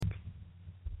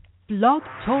Blog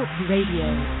Talk Radio.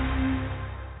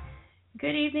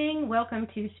 Good evening. Welcome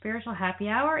to Spiritual Happy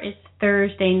Hour. It's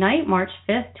Thursday night, March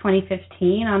 5th,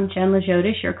 2015. I'm Jen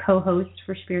Louziotis, your co-host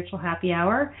for Spiritual Happy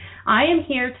Hour. I am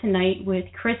here tonight with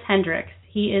Chris Hendricks.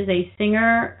 He is a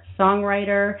singer,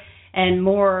 songwriter, and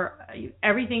more,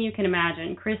 everything you can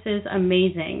imagine. Chris is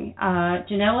amazing.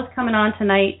 Janelle is coming on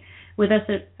tonight with us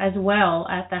as well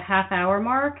at the half-hour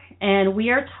mark, and we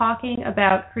are talking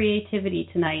about creativity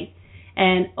tonight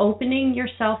and opening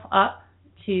yourself up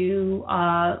to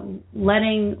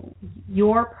letting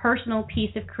your personal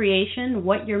piece of creation,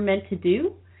 what you're meant to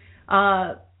do,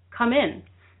 come in.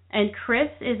 And Chris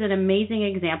is an amazing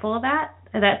example of that.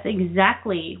 That's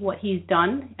exactly what he's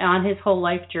done on his whole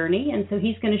life journey. And so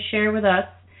he's going to share with us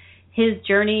his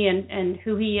journey and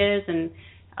who he is, and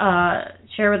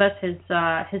share with us his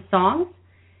songs.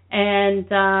 And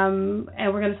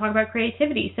we're going to talk about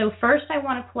creativity. So first, I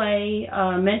want to play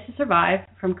 "Meant to Survive"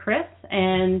 from Chris,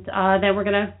 and then we're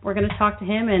gonna talk to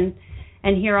him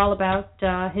and hear all about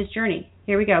his journey.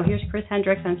 Here we go. Here's Chris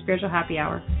Hendricks on Spiritual Happy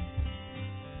Hour.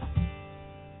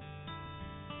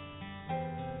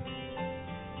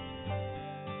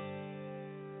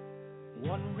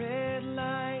 One red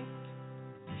light,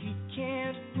 he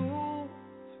can't move.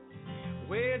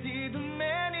 Where did the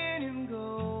man in him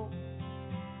go?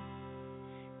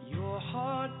 Your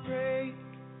heartbreak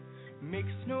makes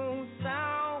no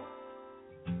sound.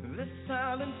 The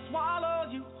silence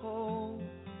swallows you whole.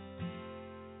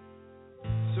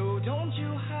 So don't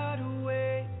you hide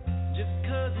away just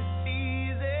 'cause it's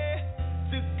easy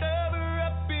to cover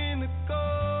up in the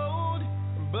cold.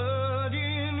 But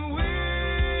in winter,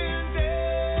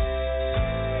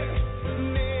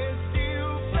 there's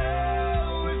still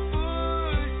flowers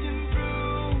pushing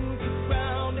through the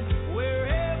ground.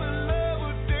 Wherever love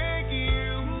will take you,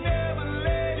 never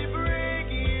let it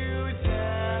break you.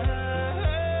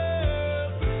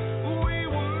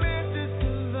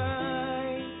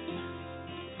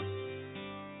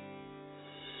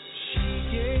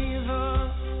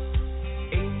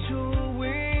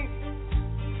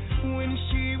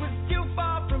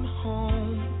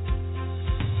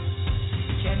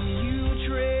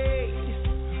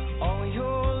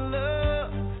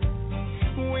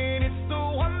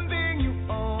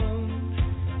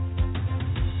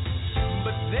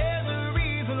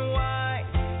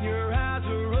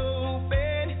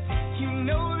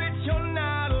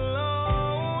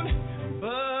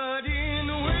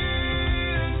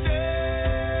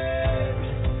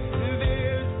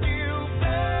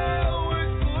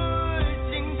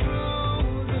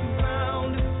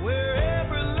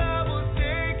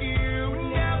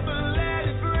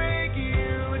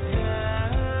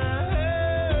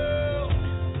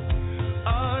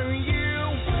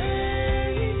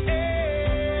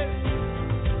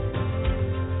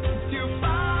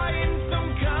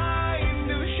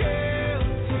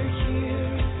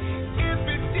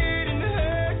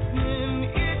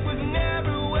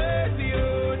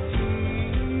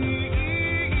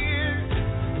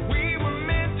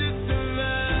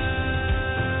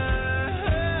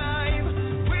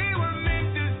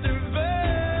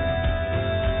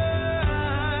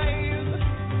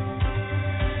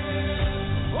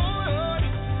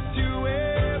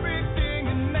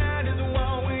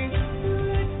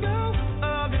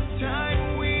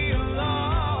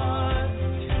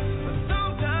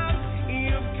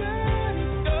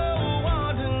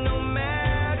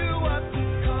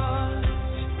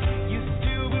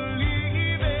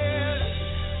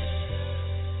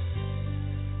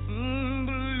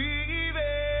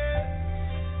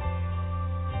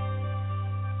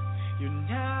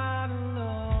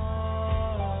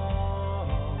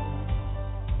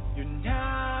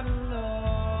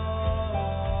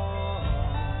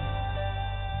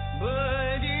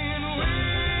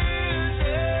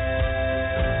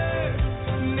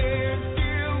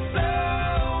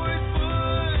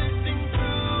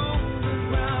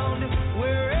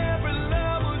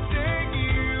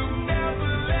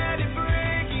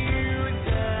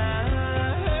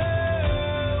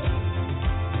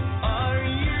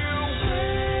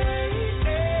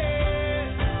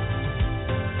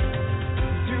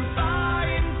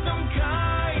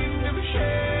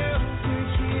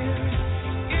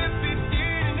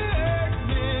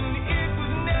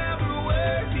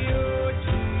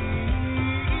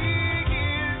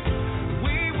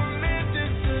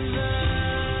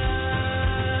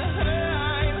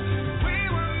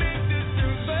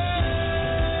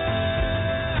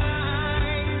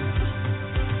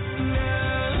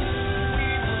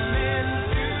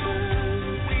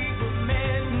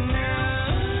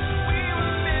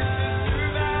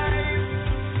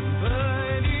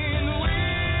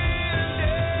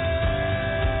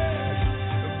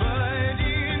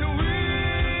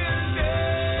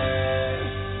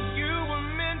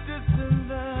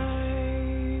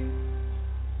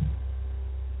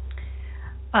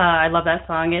 I love that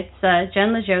song. It's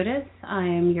Jen Louziotis. I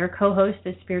am your co-host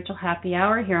of Spiritual Happy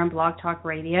Hour here on Blog Talk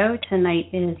Radio. Tonight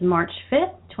is March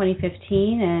 5th,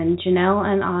 2015, and Janelle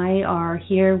and I are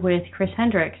here with Chris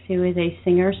Hendricks, who is a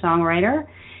singer-songwriter.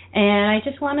 And I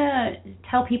just want to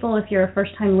tell people, if you're a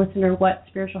first-time listener, what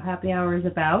Spiritual Happy Hour is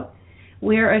about.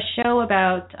 We're a show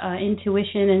about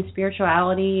intuition and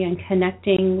spirituality and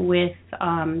connecting with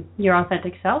your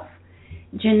authentic self.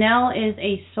 Janelle is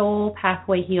a soul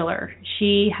pathway healer.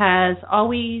 She has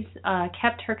always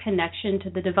kept her connection to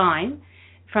the divine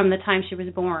from the time she was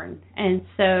born. And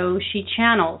so she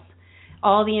channels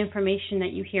all the information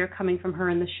that you hear coming from her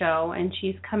in the show, and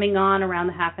she's coming on around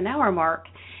the half an hour mark.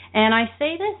 And I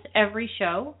say this every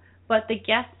show, but the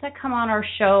guests that come on our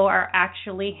show are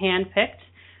actually handpicked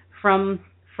from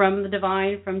the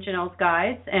divine, from Janelle's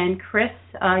guides. And Chris,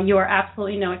 you are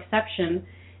absolutely no exception.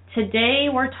 Today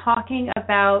we're talking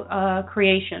about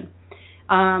creation.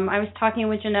 I was talking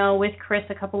with Janelle, with Chris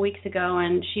a couple weeks ago,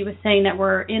 and she was saying that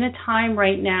we're in a time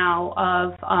right now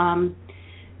of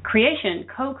creation,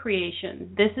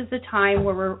 co-creation. This is the time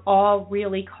where we're all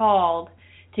really called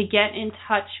to get in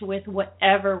touch with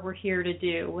whatever we're here to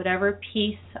do, whatever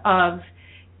piece of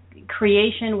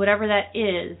creation, whatever that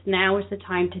is. Now is the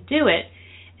time to do it.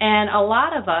 And a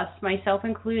lot of us, myself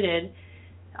included,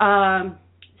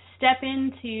 step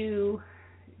into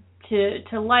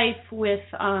life with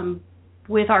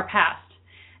our past.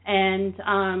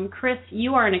 And Chris,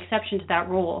 you are an exception to that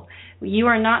rule. You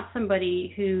are not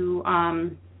somebody who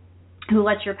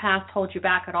lets your past hold you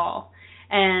back at all.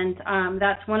 And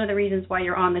that's one of the reasons why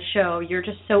you're on the show. You're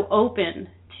just so open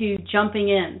to jumping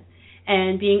in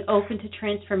and being open to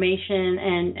transformation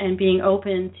and being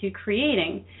open to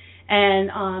creating.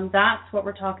 And that's what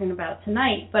we're talking about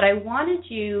tonight. But I wanted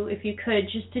you, if you could,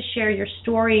 just to share your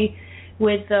story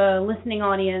with the listening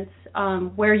audience,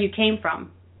 where you came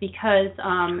from, because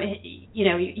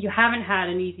you haven't had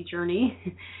an easy journey,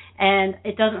 and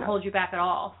it doesn't hold you back at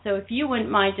all. So if you wouldn't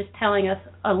mind just telling us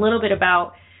a little bit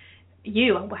about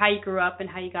you, how you grew up and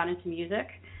how you got into music,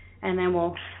 and then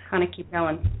we'll kind of keep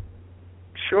going.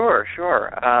 Sure.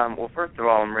 Well, first of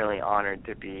all, I'm really honored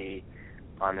to be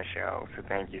on the show, so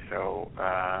thank you so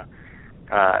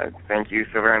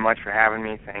very much for having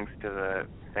me. Thanks to the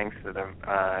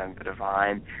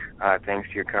divine. Thanks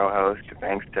to your co-host.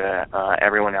 Thanks to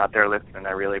everyone out there listening.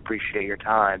 I really appreciate your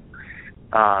time.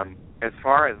 As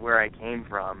far as where I came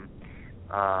from,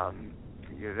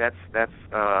 that's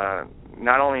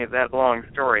not only is that a long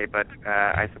story, but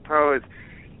I suppose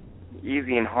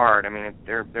easy and hard. I mean,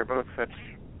 they're both such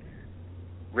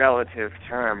relative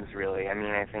terms, really. I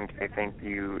mean, I think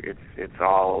it's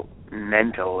all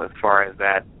mental as far as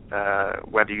that,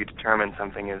 whether you determine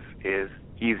something is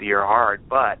easy or hard.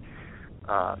 But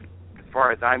as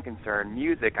far as I'm concerned,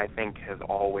 music, I think, has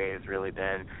always really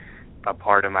been a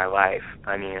part of my life.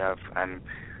 I mean, I'm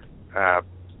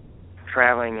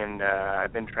traveling, and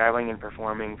I've been traveling and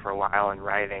performing for a while and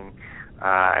writing.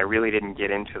 I really didn't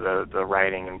get into the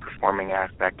writing and performing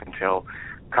aspect until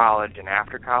college and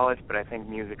after college, but I think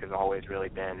music has always really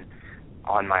been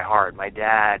on my heart. My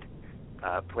dad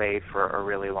played for a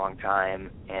really long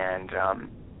time, and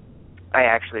I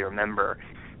actually remember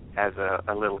as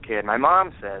a little kid, my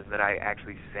mom says that I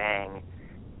actually sang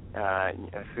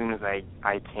as soon as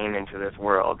I came into this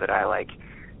world, that I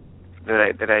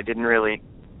didn't really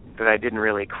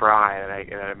cry,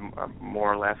 that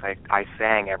more or less I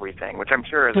sang everything, which I'm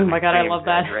sure is oh my God, I love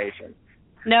that.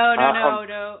 No, I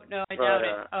doubt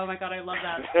it. Oh my God, I love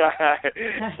that.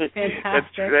 That's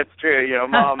fantastic. That's true. You know,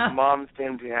 moms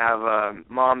tend to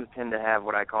have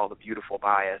what I call the beautiful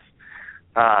bias.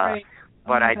 Right.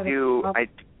 But I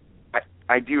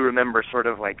do remember sort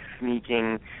of like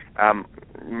sneaking.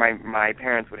 My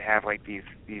parents would have like these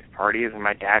parties, and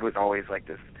my dad was always like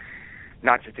this,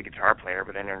 not just a guitar player,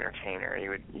 but an entertainer.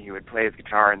 He would play his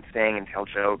guitar and sing and tell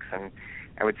jokes, and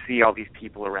I would see all these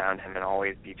people around him and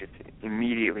always be just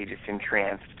immediately just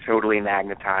entranced, totally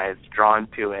magnetized, drawn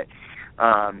to it.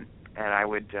 And I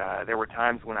would there were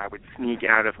times when I would sneak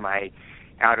out of my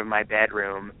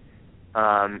bedroom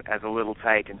as a little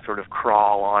tyke and sort of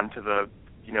crawl onto the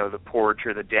porch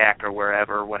or the deck or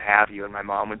wherever, what have you, and my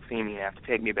mom would see me and have to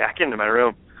take me back into my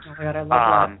room. Oh my God, I love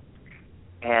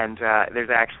that. And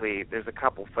there's a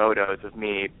couple photos of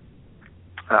me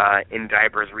in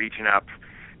diapers reaching up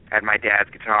at my dad's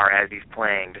guitar as he's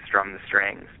playing to strum the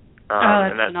strings.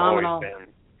 That's and that's phenomenal.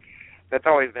 That's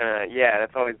always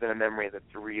been a memory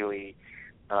that's really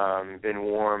been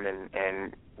warm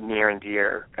and near and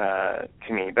dear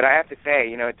to me. But I have to say,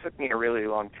 it took me a really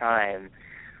long time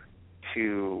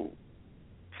to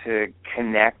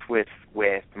connect with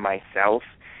myself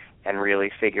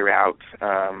really figure out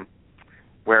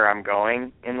where I'm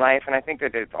going in life. And I think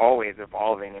that it's always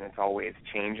evolving and it's always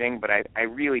changing, but I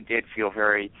really did feel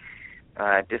very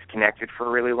disconnected for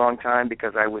a really long time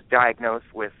because I was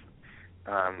diagnosed with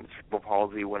cerebral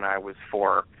palsy when I was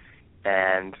 4.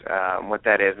 And what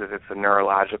that is it's a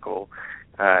neurological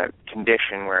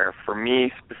condition where, for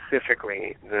me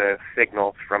specifically, the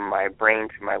signals from my brain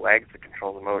to my legs that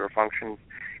control the motor functions,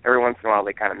 every once in a while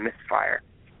they kind of misfire.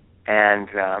 And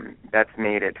that's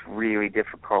made it really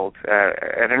difficult.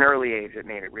 At an early age, it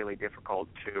made it really difficult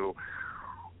to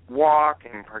walk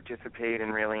and participate in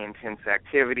really intense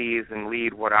activities and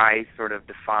lead what I sort of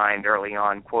defined early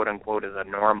on, quote unquote, as a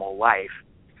normal life.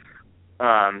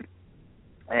 And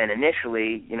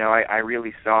initially, I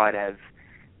really saw it as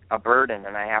a burden,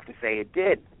 and I have to say it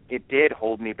did. It did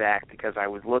hold me back because I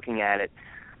was looking at it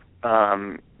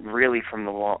really from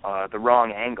the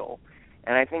wrong angle.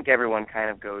 And I think everyone kind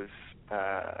of goes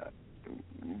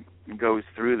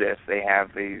through this. They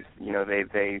have these,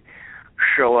 they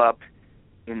show up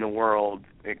in the world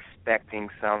expecting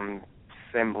some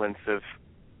semblance of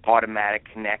automatic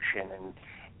connection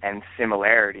and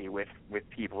similarity with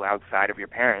people outside of your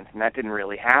parents, and that didn't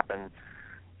really happen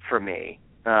for me.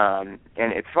 And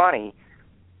it's funny,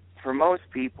 for most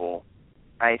people,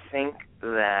 I think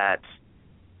that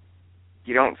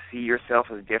you don't see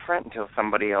yourself as different until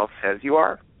somebody else says you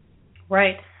are.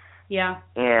 Right. Yeah.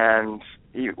 And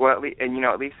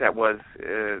at least that was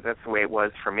that's the way it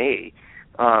was for me.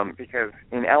 Because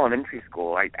in elementary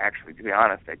school, I actually, to be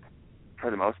honest, for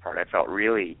the most part, I felt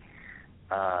really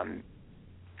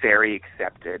very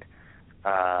accepted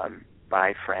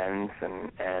by friends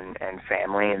and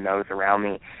family and those around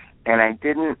me, and I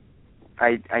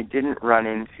didn't run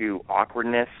into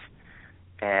awkwardness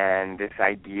and this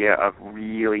idea of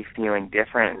really feeling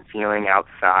different and feeling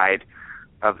outside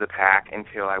of the pack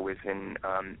until I was in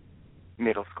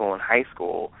middle school and high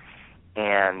school.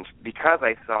 And because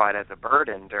I saw it as a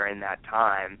burden during that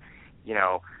time,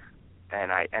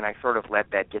 and I sort of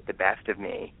let that get the best of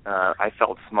me, I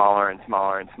felt smaller and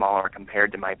smaller and smaller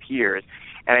compared to my peers,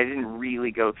 and I didn't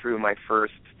really go through my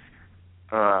first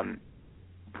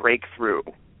breakthrough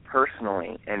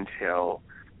personally until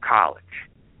college.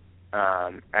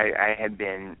 I had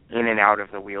been in and out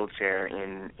of the wheelchair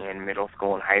in middle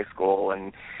school and high school,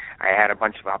 and I had a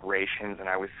bunch of operations, and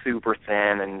I was super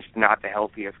thin and just not the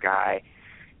healthiest guy,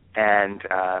 and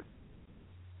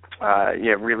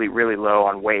really, really low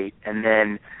on weight. And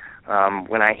then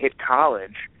when I hit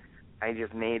college, I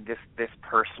just made this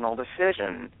personal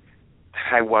decision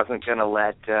that I wasn't going to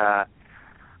let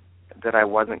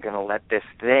this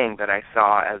thing that I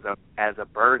saw as a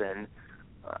burden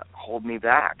hold me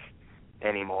back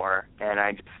anymore. And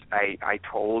I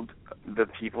told the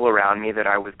people around me that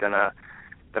I was gonna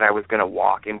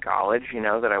walk in college,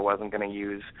 that I wasn't gonna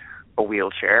use a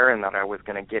wheelchair, and that I was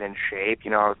gonna get in shape. I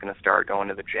was gonna start going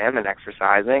to the gym and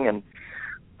exercising, and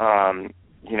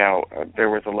there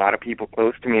was a lot of people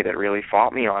close to me that really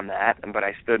fought me on that, but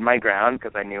I stood my ground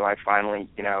because I knew I finally,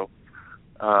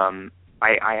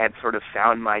 I had sort of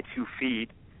found my 2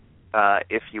 feet,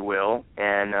 if you will,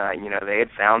 and they had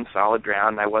found solid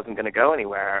ground, and I wasn't going to go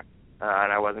anywhere,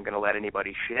 and I wasn't going to let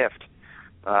anybody shift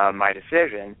my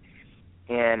decision.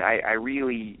 And I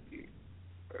really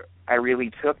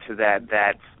took to that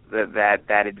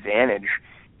advantage,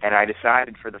 and I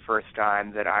decided for the first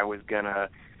time that I was gonna,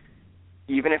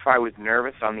 even if I was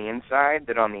nervous on the inside,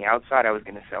 that on the outside I was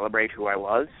gonna celebrate who I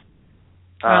was.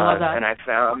 I love that. And I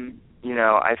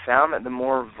found that the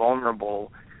more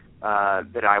vulnerable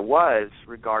that I was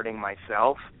regarding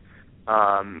myself,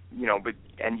 but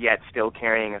and yet still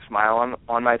carrying a smile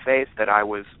on my face, that I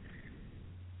was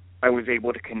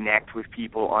able to connect with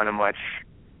people on a much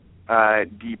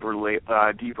deeper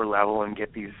level and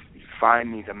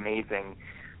find these amazing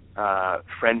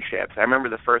friendships. I remember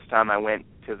the first time I went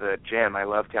to the gym. I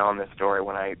love telling this story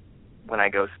when I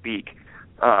go speak.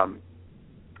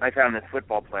 I found this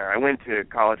football player. I went to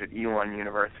college at Hoyland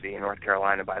University in North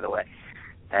Carolina, by the way,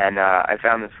 and I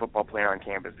found this football player on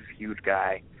campus, this huge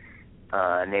guy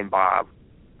named Bob,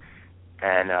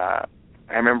 and I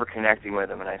remember connecting with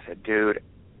him, and I said, "Dude,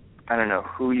 I don't know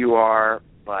who you are,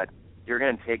 but you're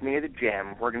going to take me to the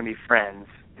gym, we're going to be friends,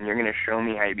 and you're going to show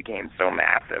me how you became so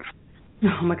massive."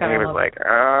 Oh, my God, and he was like,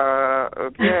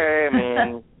 okay, I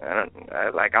mean,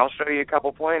 I'll show you a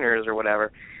couple pointers or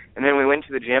whatever. And then we went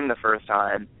to the gym the first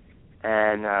time,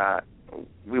 and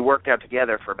we worked out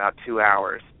together for about 2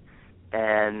 hours.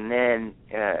 And then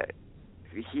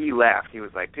he left. He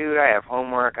was like, "Dude, I have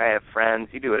homework, I have friends,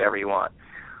 you do whatever you want."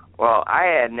 Well, I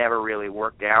had never really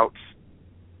worked out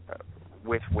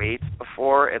with weights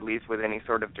before, at least with any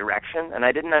sort of direction, and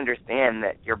I didn't understand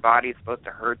that your body's supposed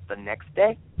to hurt the next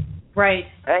day. Right.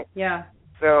 Right? Yeah.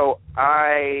 So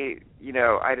I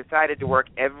decided to work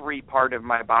every part of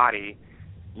my body,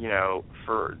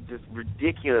 for just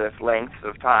ridiculous lengths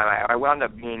of time. I wound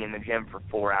up being in the gym for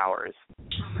 4 hours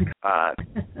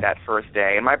that first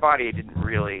day, and my body didn't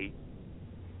really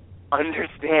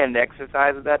understand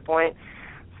exercise at that point.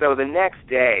 So the next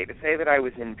day, to say that I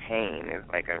was in pain is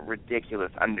like a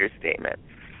ridiculous understatement.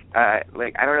 I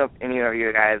don't know if any of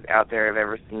you guys out there have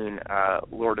ever seen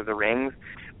Lord of the Rings,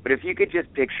 but if you could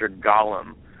just picture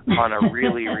Gollum on a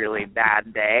really, really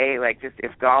bad day, like just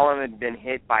if Gollum had been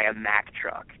hit by a Mack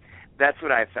truck, that's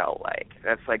what I felt like.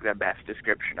 That's like the best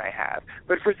description I have.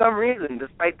 But for some reason,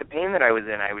 despite the pain that I was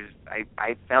in,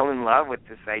 I fell in love with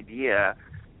this idea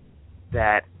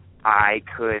that I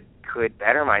could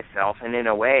better myself and in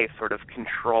a way sort of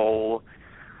control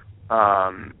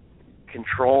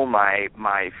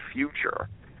my future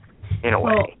in a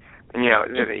way.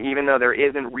 Even though there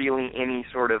isn't really any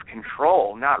sort of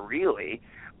control, not really,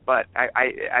 but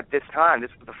I at this time, this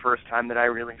was the first time that I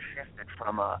really shifted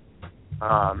from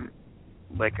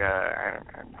what's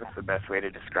the best way to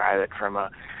describe it, from a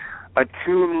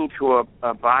to me to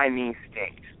a by me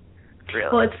state, really.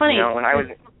 Well, it's funny. When I was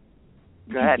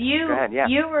Go ahead. Yeah.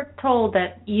 You were told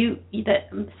that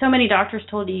so many doctors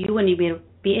told you wouldn't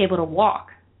be able to walk,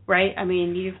 right? I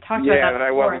mean, you've talked about that before. Yeah, that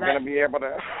I wasn't going to be able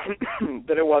to,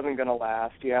 that it wasn't going to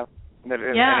last. Yeah. I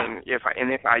mean,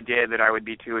 if I did, that I would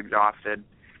be too exhausted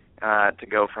to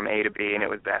go from A to B, and it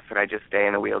was best that I just stay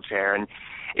in the wheelchair. And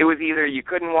it was either you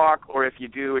couldn't walk, or if you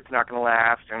do, it's not going to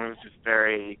last. And it was just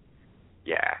very,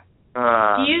 Do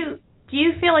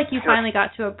you feel like you finally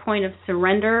got to a point of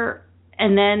surrender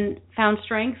and then found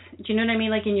strength? Do you know what I mean?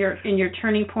 Like in your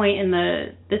turning point in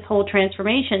this whole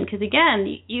transformation? Because again,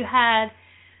 you had,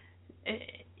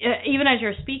 even as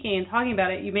you're speaking and talking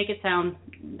about it, you make it sound,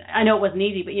 I know it wasn't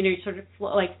easy, but you're sort of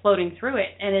floating through it,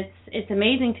 and it's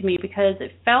amazing to me because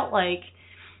it felt like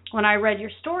when I read your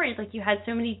stories, like you had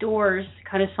so many doors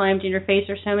kind of slammed in your face,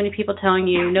 or so many people telling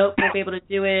you, nope, won't be able to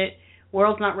do it,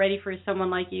 world's not ready for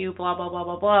someone like you, blah blah blah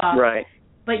blah blah. Right.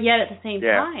 But yet at the same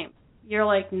time, you're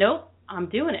like, nope, I'm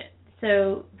doing it.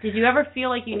 So did you ever feel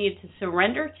like you needed to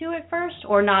surrender to it first,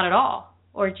 or not at all?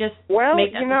 Or just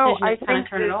make that decision to kind of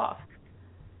turn it off?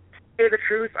 To tell the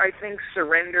truth, I think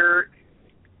surrender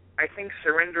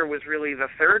was really the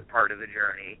third part of the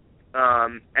journey.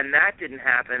 And that didn't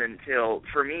happen until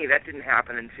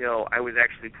I was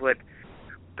actually put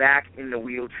back in the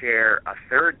wheelchair a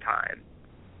third time.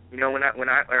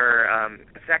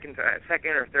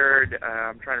 Second or third,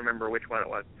 I'm trying to remember which one it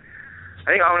was.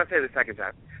 I think I want to say the second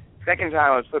time. Second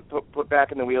time I was put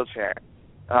back in the wheelchair,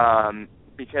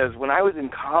 because when I was in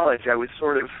college, I was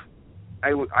sort of,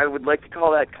 I would like to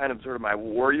call that kind of sort of my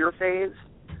warrior phase.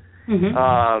 Mm-hmm.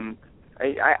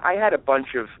 I had a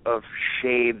bunch of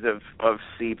shades of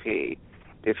CP,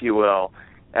 if you will,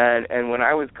 and when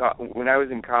I was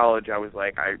in college, I was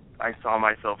like, I saw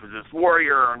myself as this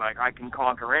warrior, and like I can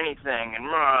conquer anything, and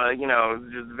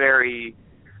just very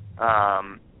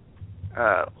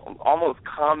almost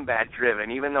combat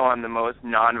driven, even though I'm the most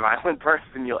nonviolent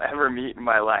person you'll ever meet in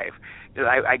my life.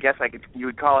 I guess you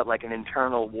would call it like an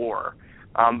internal war.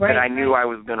 That I knew I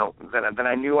was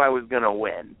gonna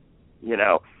win,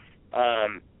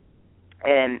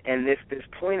 and this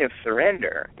point of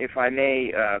surrender, if I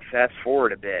may fast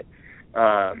forward a bit,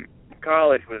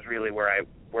 college was really where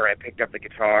I picked up the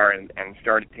guitar and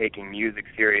started taking music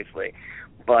seriously.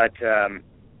 But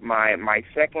my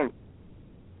second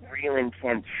real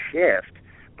intense shift,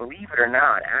 believe it or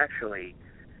not, actually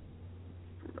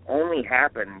only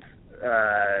happened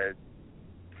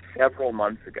several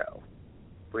months ago.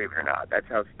 Believe it or not, that's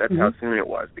how soon it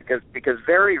was. Because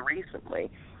very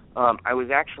recently, I was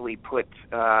actually put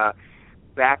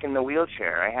back in the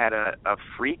wheelchair. I had a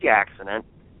freak accident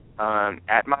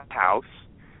at my house,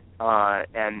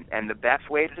 and the best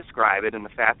way to describe it, and the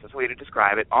fastest way to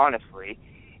describe it, honestly,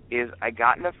 is I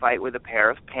got in a fight with a pair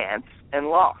of pants and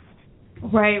lost.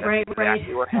 Right. That's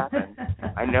exactly what happened.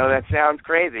 I know that sounds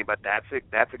crazy, but that's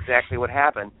exactly what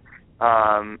happened.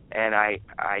 And I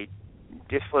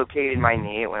dislocated my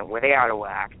knee. It went way out of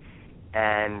whack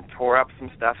and tore up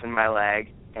some stuff in my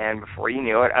leg. And before you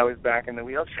knew it, I was back in the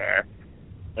wheelchair.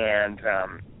 And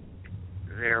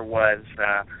there was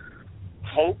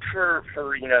hope for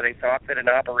they thought that an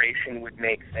operation would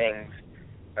make things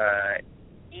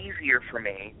easier for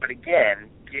me. But again,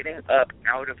 getting up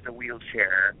out of the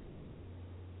wheelchair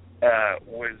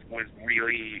was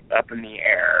really up in the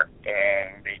air,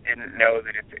 and they didn't know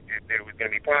that it was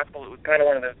going to be possible. It was kind of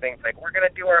one of those things like, we're going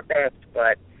to do our best,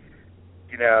 but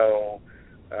we'll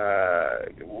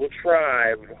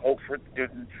try, hope for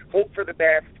the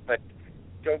best, but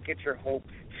don't get your hopes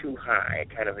too high,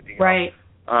 kind of a deal. Right.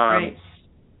 Right.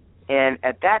 And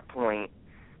at that point,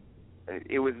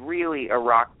 it was really a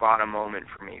rock bottom moment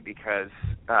for me because,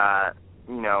 I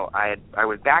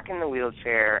was back in the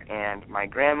wheelchair, and my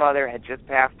grandmother had just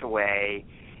passed away,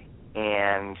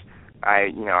 and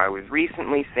I was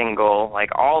recently single.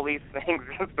 Like, all these things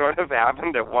sort of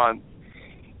happened at once.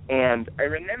 And I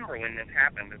remember when this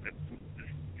happened, this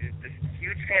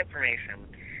huge transformation.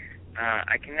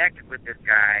 I connected with this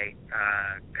guy,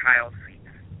 Kyle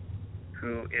Seeks,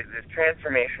 who is this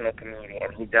transformational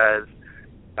comedian. He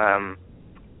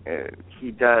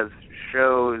does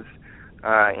shows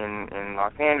in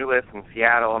Los Angeles and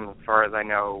Seattle, and as far as I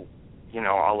know,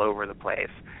 all over the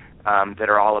place, that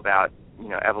are all about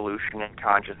evolution and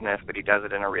consciousness. But he does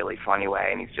it in a really funny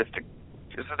way, and he's just an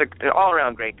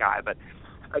all-around great guy. But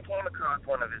I came across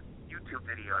one of his YouTube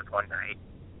videos one night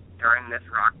during this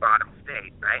rock bottom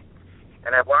state, right?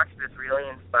 And I watched this really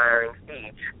inspiring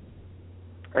speech,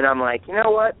 and I'm like, you know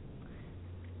what?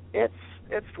 It's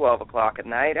 12 o'clock at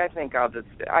night. I think I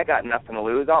got nothing to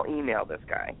lose. I'll email this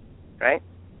guy, right?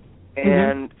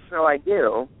 And so I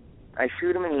do. I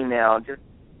shoot him an email, just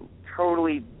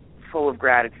totally full of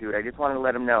gratitude. I just wanted to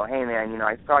let him know, hey man,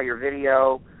 I saw your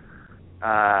video.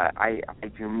 I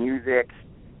do music,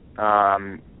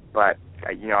 but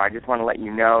I just want to let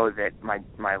you know that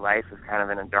my life is kind of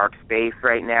in a dark space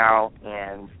right now,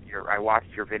 and I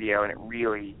watched your video, and it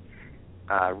really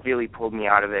pulled me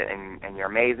out of it, and you're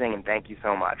amazing, and thank you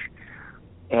so much.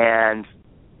 And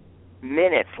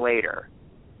minutes later,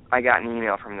 I got an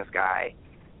email from this guy.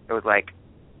 It was like,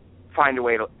 find a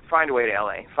way to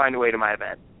LA, find a way to my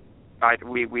event.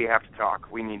 We have to talk.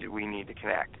 We need to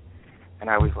connect. And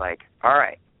I was like, all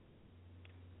right,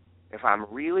 if I'm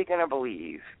really going to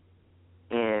believe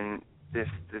in the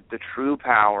true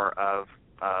power of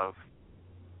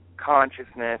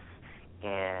consciousness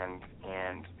and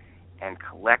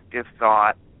collective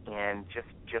thought and just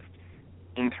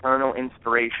internal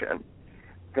inspiration,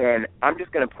 then I'm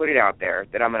just going to put it out there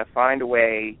that I'm going to find a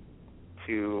way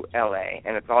to LA,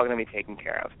 and it's all going to be taken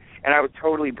care of. And I was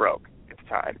totally broke at the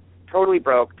time. Totally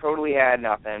broke, totally had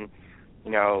nothing,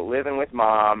 living with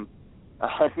Mom.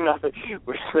 Nothing.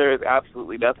 There's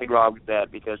absolutely nothing wrong with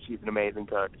that because she's an amazing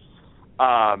cook.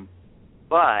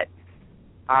 But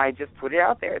I just put it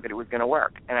out there that it was going to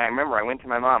work. And I remember I went to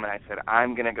my mom and I said,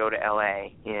 I'm going to go to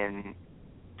L.A. in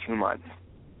 2 months.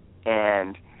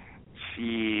 And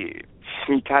she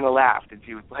kind of laughed, and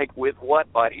she was like, with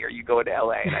what, buddy? Are you going to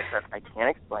L.A.? And I said, I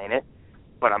can't explain it,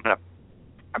 but I'm going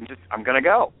to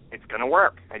go. It's going to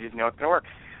work. I just know it's going to work.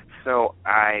 So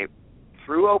I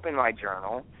threw open my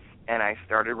journal, and I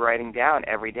started writing down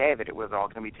every day that it was all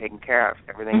going to be taken care of.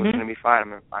 Everything was going to be fine. I'm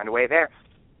going to find a way there.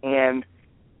 And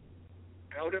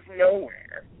out of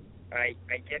nowhere, I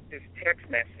get this text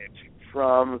message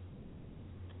from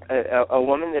a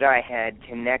woman that I had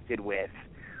connected with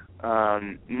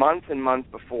months and months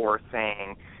before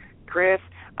saying, Chris,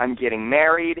 I'm getting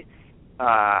married.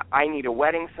 I need a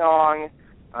wedding song.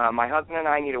 My husband and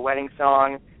I need a wedding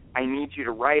song. I need you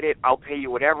to write it. I'll pay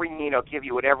you whatever you need. I'll give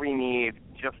you whatever you need.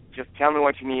 Just tell me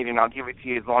what you need, and I'll give it to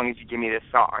you as long as you give me this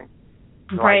song.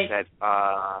 So right. I said,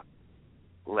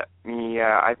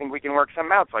 I think we can work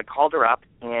something out. So I called her up,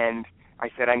 and I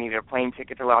said I needed a plane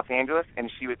ticket to Los Angeles,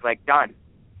 and she was like, done.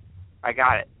 I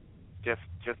got it. Just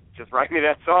write me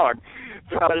that song.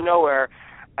 So out of nowhere,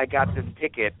 I got this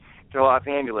ticket to Los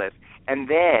Angeles. And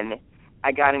then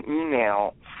I got an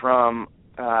email from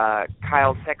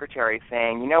Kyle's secretary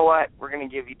saying, you know what, we're going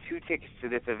to give you 2 tickets to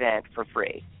this event for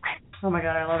free. Oh, my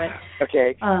God, I love it.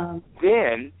 Okay.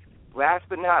 Then, last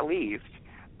but not least,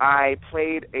 I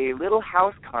played a little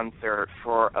house concert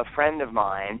for a friend of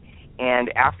mine, and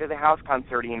after the house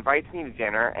concert, he invites me to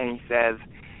dinner, and he says,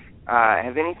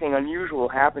 has anything unusual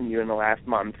happened to you in the last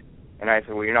month? And I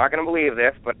said, well, you're not going to believe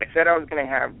this, but I said I was going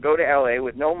to go to L.A.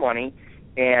 with no money,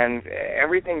 and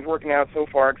everything's working out so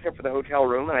far except for the hotel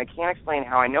room, and I can't explain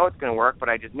how I know it's going to work, but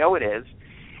I just know it is.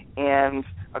 And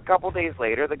a couple days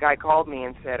later, the guy called me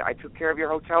and said, I took care of your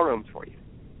hotel rooms for you.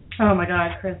 Oh, my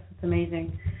God, Chris, that's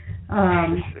amazing.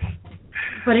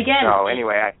 But again... So,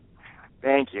 anyway,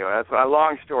 thank you. That's a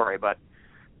long story, but...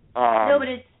 no, but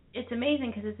it's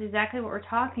amazing because it's exactly what we're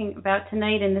talking about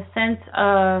tonight in the sense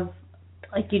of,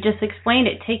 like you just explained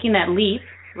it, taking that leap,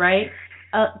 right?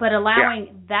 But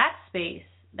allowing that space,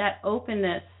 that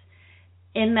openness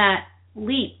in that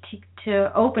leap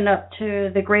to open up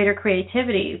to the greater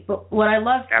creativity. But what I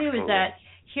love, too, Absolutely. is that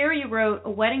here you wrote a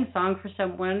wedding song for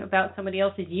someone about somebody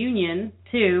else's union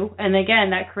too, and again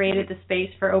that created the space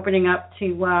for opening up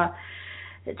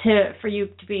for you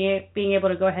to being able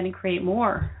to go ahead and create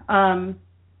more.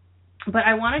 But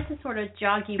I wanted to sort of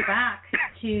jog you back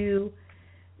to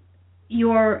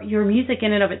your music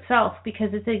in and of itself,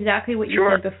 because it's exactly what you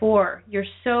said before. You're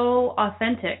so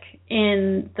authentic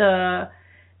in the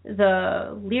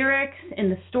lyrics, in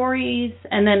the stories,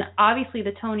 and then obviously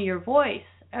the tone of your voice.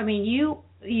 I mean, you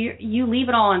leave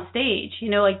it all on stage.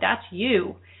 Like that's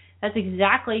you. That's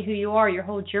exactly who you are. Your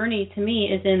whole journey to me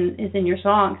is in your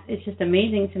songs. It's just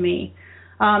amazing to me.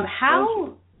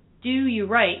 How do you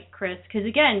write, Chris? Because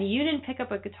again, you didn't pick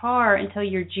up a guitar until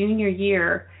your junior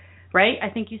year, right? I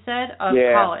think you said of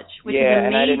college, which is amazing.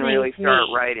 And I didn't really start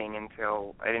me. writing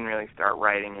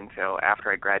until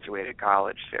after I graduated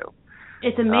college too.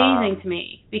 It's amazing to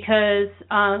me because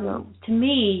to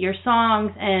me your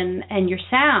songs and your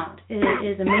sound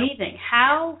is amazing.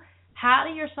 How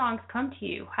do your songs come to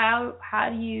you? How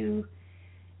do you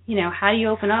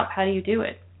open up? How do you do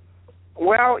it?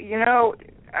 Well,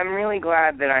 I'm really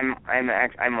glad that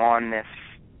I'm on this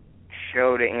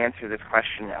show to answer this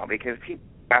question now, because people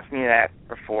asked me that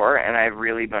before and I've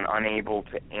really been unable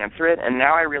to answer it, and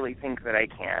now I really think that I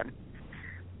can.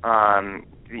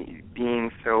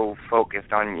 Being so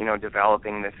focused on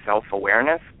developing this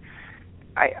self-awareness,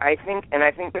 I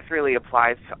think this really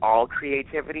applies to all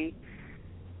creativity.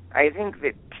 I think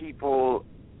that people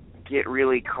get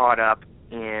really caught up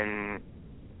in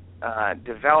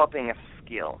developing a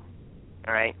skill.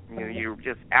 All right, you're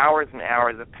just hours and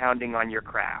hours of pounding on your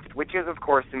craft, which is of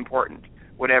course important,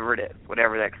 whatever it is,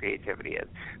 whatever that creativity is.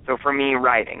 So for me,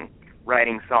 writing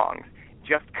songs,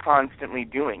 just constantly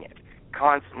doing it,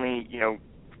 constantly,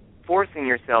 forcing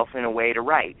yourself in a way to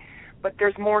write. But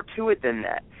there's more to it than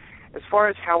that. As far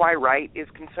as how I write is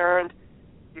concerned,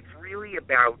 it's really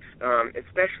about,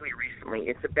 especially recently,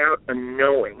 it's about a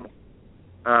knowing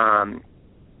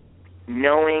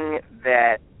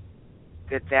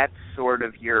that's sort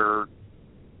of your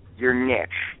niche,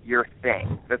 your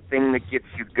thing, the thing that gets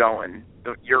you going,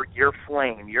 your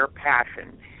flame, your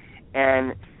passion.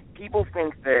 And people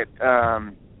think that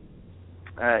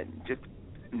just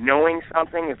knowing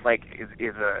something is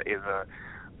a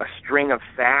string of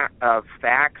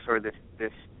facts or this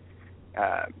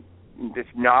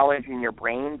knowledge in your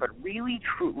brain, but really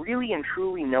and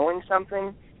truly knowing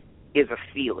something is a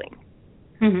feeling.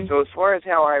 Mm-hmm. So as far as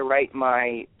how I write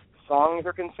my songs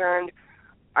are concerned,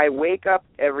 I wake up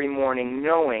every morning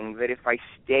knowing that if I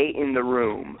stay in the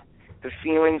room, the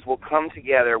feelings will come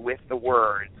together with the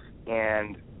words,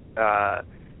 and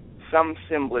some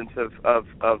semblance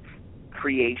of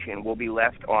creation will be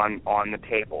left on the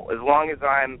table. As long as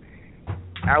I'm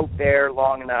out there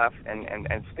long enough and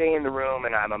stay in the room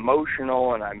and I'm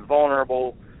emotional and I'm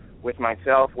vulnerable with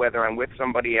myself, whether I'm with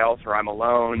somebody else or I'm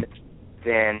alone,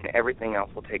 then everything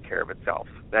else will take care of itself.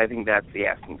 I think that's the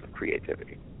essence of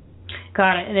creativity.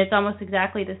 Got it. And it's almost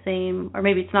exactly the same, or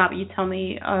maybe it's not, but you tell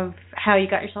me of how you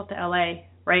got yourself to LA,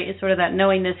 right? It's sort of that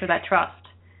knowingness or that trust,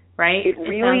 right? It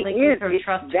really like is. Sort of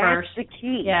trust that's first. The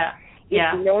key. Yeah.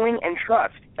 It's knowing and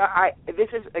trust. This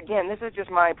is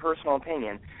just my personal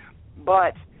opinion.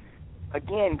 But,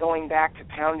 again, going back to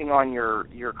pounding on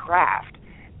your craft,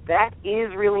 that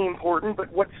is really important. But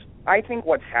I think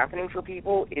what's happening for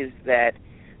people is that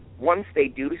once they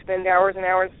do spend hours and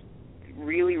hours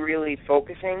really, really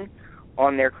focusing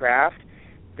on their craft,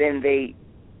 then they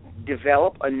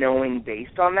develop a knowing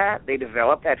based on that. They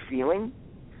develop that feeling.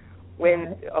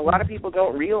 When a lot of people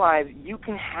don't realize you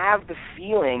can have the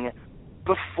feeling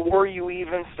before you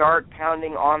even start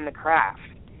pounding on the craft.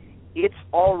 It's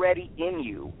already in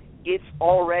you. It's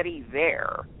already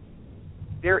there.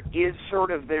 There is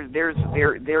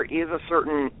a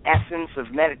certain essence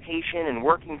of meditation and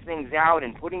working things out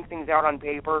and putting things out on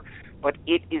paper, but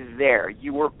it is there.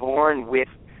 You were born with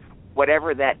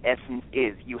whatever that essence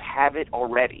is. You have it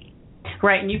already.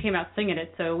 Right, and you came out singing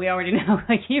it, so we already know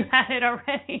you had it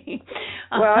already.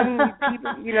 Well, I mean,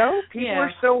 people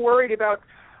are so worried about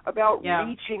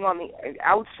reaching on the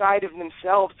outside of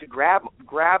themselves to grab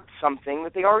something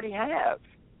that they already have.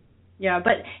 Yeah,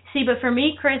 but for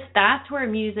me, Chris, that's where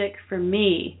music for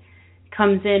me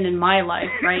comes in my life,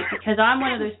 right? Because I'm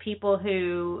one of those people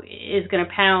who is going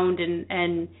to pound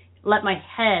and let my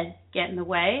head get in the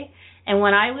way. And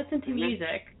when I listen to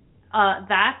music,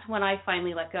 that's when I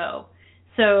finally let go.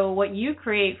 So what you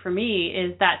create for me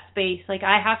is that space. Like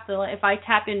I have to, if I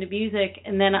tap into music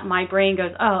and then my brain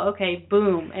goes, oh, okay,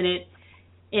 boom, and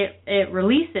it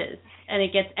releases and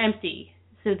it gets empty.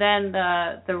 So then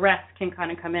the rest can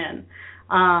kind of come in.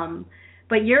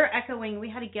 but you're echoing. We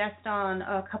had a guest on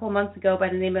a couple months ago by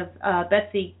the name of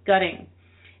Betsy Gutting,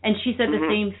 and she said the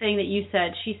same thing that you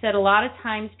said. She said a lot of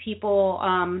times people,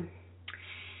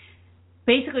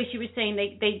 basically she was saying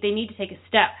they need to take a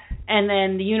step, and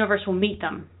then the universe will meet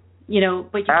them. But you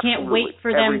can't wait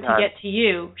for them to get to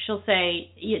you. She'll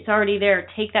say, it's already there.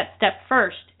 Take that step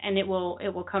first, and it will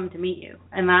come to meet you.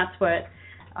 And that's what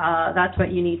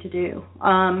you need to do.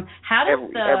 How do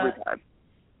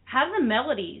the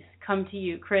melodies come to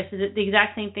you, Chris? Is it the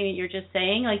exact same thing that you're just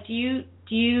saying? Like, do you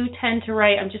tend to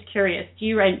write? I'm just curious. Do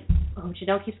you write? Oh,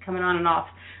 Janelle keeps coming on and off.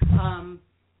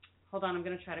 Hold on, I'm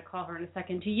going to try to call her in a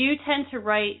second. Do you tend to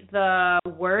write the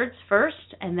words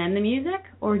first and then the music,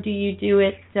 or do you do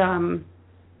it? It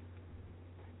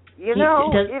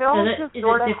all just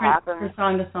sort of happens from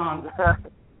song to song.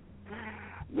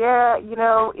 Yeah,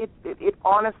 it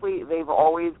honestly, they've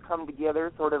always come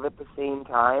together sort of at the same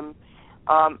time.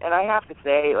 And I have to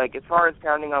say, like, as far as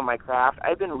counting on my craft,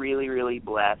 I've been really, really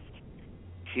blessed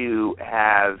to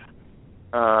have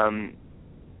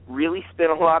really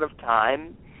spent a lot of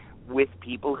time with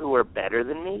people who are better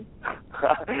than me.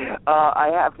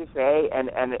 I have to say, and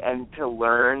to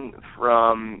learn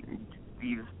from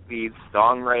these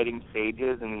songwriting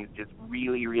sages and these just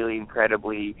really, really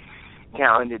incredibly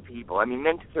talented people. I mean,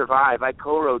 Meant to Survive, I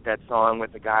co-wrote that song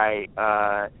with a guy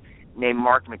named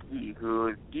Mark McKee, who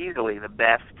is easily the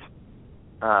best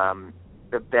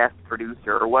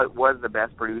producer, or what was the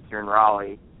best producer in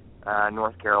Raleigh,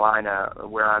 North Carolina,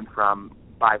 where I'm from,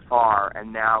 by far,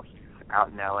 and now he's out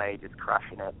in LA just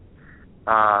crushing it.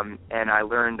 And I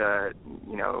learned I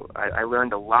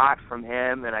learned a lot from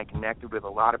him, and I connected with a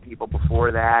lot of people before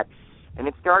that. And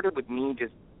it started with me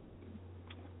just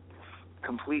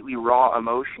completely raw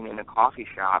emotion in a coffee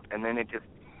shop, and then it just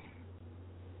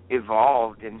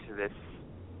evolved into this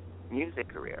music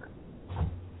career.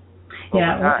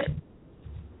 Yeah,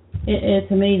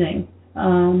 it's amazing.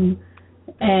 And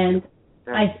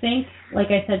I think, like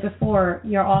I said before,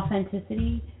 your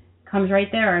authenticity comes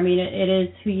right there. I mean, it is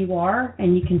who you are,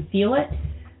 and you can feel it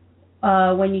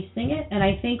when you sing it. And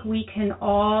I think we can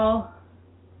all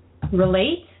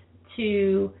relate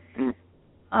to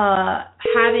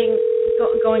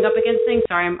going up against things.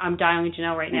 Sorry, I'm dialing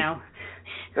Janelle right now.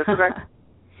 That's okay.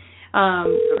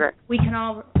 Okay. We can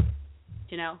all,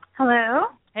 Janelle. Hello.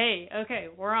 Hey. Okay,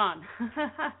 we're on.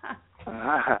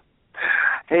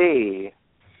 Hey.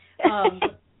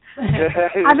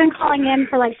 I've been calling in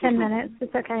for like 10 minutes.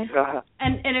 It's okay.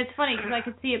 And it's funny because I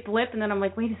could see it blip, and then I'm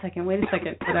like, wait a second,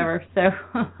 whatever. So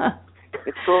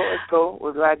it's cool.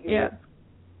 We're glad you're here.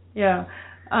 Yeah.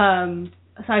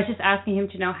 So I was just asking him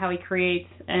to know how he creates,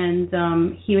 and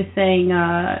he was saying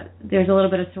there's a little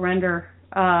bit of surrender,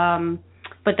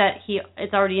 but that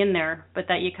it's already in there, but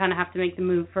that you kind of have to make the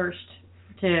move first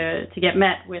to get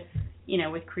met with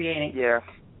creating. Yeah.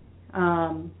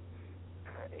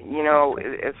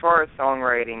 As far as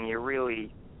songwriting,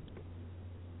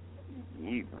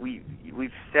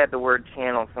 we've said the word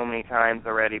channel so many times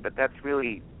already, but that's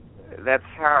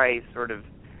how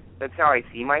I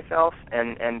see myself.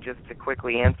 And just to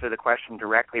quickly answer the question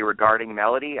directly regarding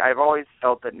melody, I've always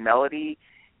felt that melody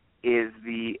is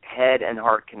the head and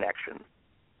heart connection.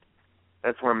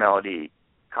 That's where melody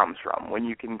comes from. When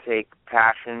you can take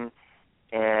passion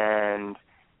and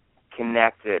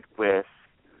connect it with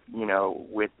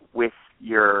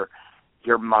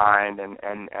your mind and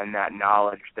that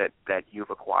knowledge that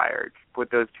you've acquired. Put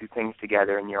those two things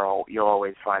together, and you'll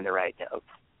always find the right notes.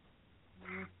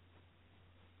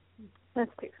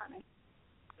 That's pretty funny.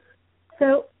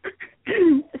 So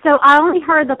I only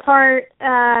heard the part.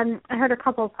 I heard a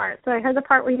couple of parts. So I heard the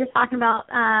part where you're talking about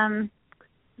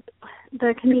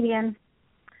the comedian.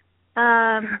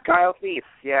 Kyle Cease.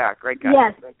 Yeah, great guy.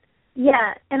 Yes.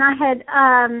 Yeah, and I had,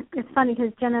 it's funny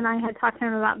because Jen and I had talked to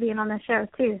him about being on the show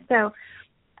too, so,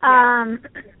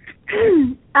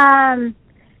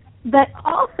 but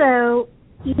also,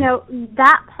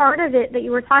 that part of it that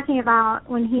you were talking about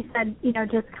when he said,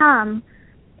 just come,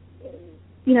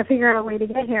 figure out a way to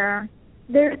get here,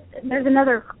 there's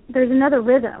another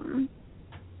rhythm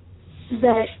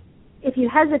that if you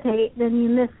hesitate, then you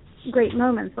miss great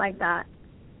moments like that.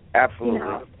 Absolutely.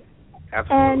 Absolutely.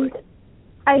 And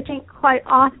I think quite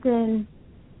often,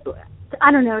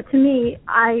 I don't know, to me,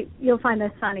 you'll find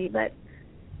this funny, but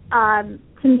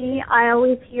to me, I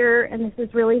always hear, and this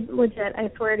is really legit,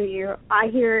 I swear to you, I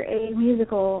hear a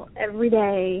musical every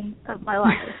day of my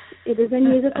life. It is a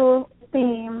musical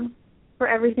theme for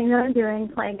everything that I'm doing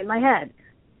playing in my head.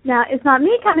 Now, it's not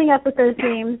me coming up with those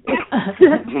themes.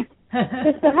 It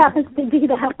just happens to be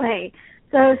that way.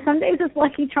 So some days it's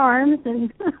Lucky Charms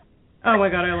and... Oh, my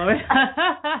God, I love it.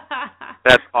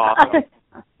 That's awesome.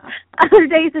 Other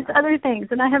days it's other things,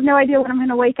 and I have no idea what I'm going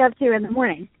to wake up to in the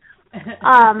morning.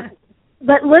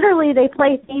 But literally, they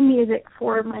play theme music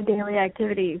for my daily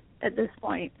activities at this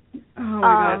point. Oh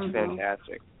my That's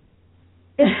fantastic.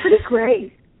 It's pretty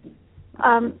great.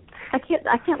 I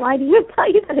can't lie to you and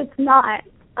tell you that it's not.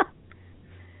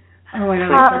 Oh my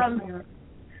God.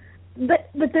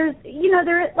 But there's,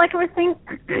 there, like I was saying,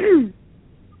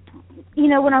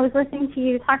 when I was listening to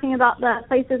you talking about the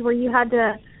places where you had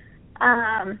to,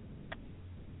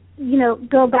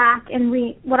 go back and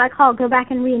go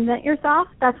back and reinvent yourself.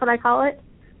 That's what I call it.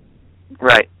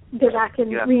 Right. Go back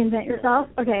and reinvent yourself.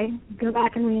 Okay, go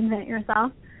back and reinvent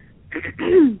yourself.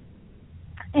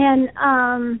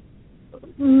 And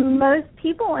most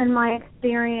people, in my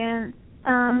experience,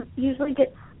 usually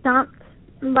get stumped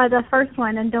by the first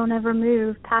one and don't ever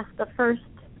move past the first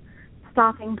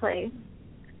stopping place.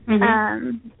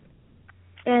 Mm-hmm.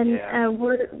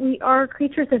 We are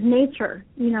creatures of nature,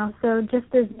 so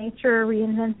just as nature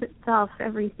reinvents itself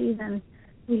every season,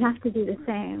 we have to do the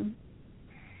same.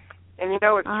 And it's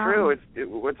true.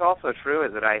 What's also true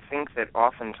is that I think that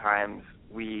oftentimes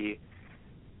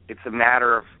it's a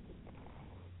matter of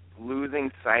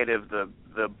losing sight of the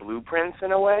blueprints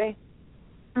in a way.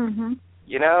 Mm-hmm.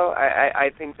 I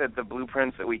think that the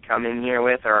blueprints that we come in here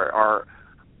with are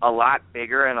a lot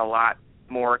bigger and a lot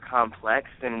more complex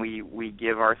than we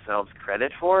give ourselves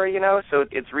credit for, so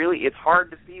it's hard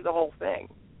to see the whole thing.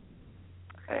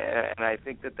 And I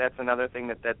think that that's another thing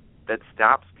that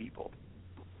stops people.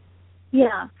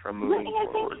 Yeah. From moving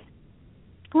forward.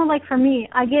 Well, like for me,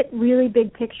 I get really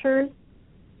big pictures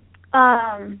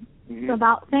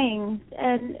about things,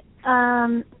 and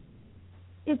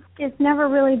it's never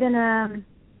really been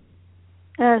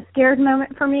a scared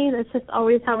moment for me. That's just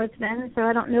always how it's been, so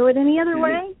I don't know it any other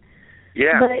way.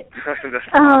 Yeah.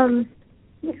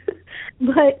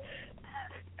 But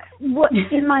what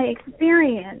in my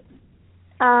experience,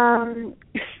 how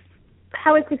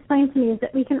it's explained to me is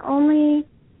that we can only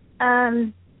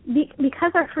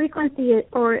because our frequency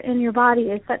in your body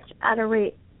is such at a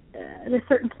rate at a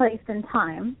certain place in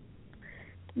time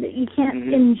that you can't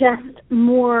ingest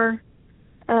more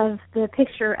of the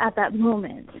picture at that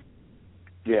moment.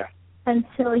 Yeah.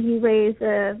 Until you raise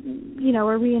or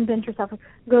reinvent yourself,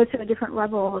 go to a different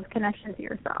level of connection to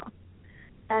yourself.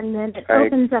 And then it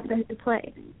opens up a new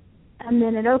place. And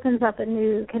then it opens up a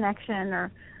new connection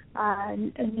or a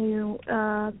new,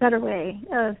 better way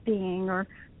of being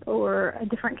or a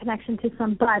different connection to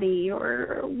somebody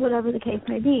or whatever the case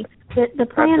may be. The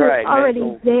plan is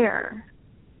already there.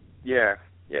 Yeah.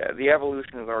 The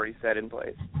evolution is already set in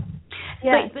place.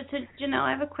 Yeah. But so, Janelle,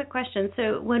 I have a quick question.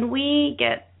 So when we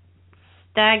get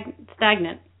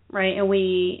stagnant, right, and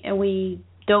we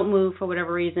don't move for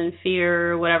whatever reason,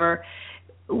 fear or whatever,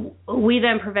 we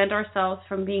then prevent ourselves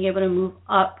from being able to move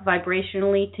up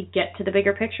vibrationally to get to the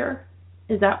bigger picture.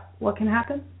 Is that what can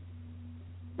happen?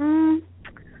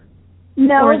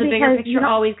 No, or is the bigger because picture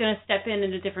always going to step in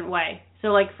a different way? So,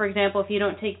 like, for example, if you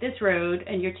don't take this road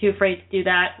and you're too afraid to do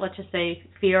that, let's just say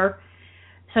fear,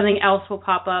 something else will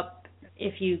pop up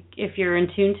if you're in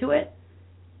tune to it.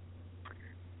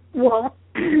 Well,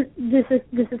 this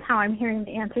is how I'm hearing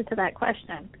the answer to that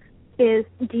question. Is,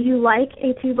 do you like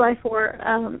a 2x4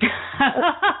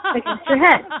 against your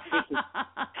head?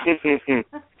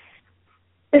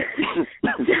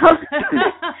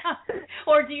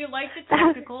 Or do you like the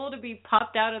tentacle to be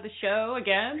popped out of the show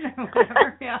again?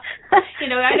 Whatever. Yeah.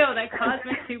 I know that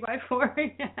cosmic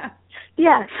 2x4.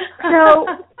 Yeah. So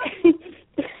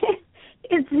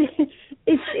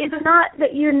it's not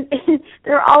that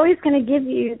they're always going to give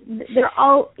you.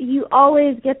 You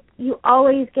always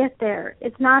get there.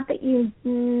 It's not that you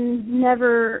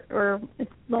never, or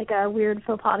it's like a weird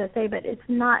faux pas to say, but it's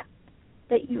not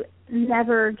that you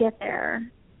never get there.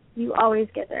 You always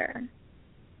get there.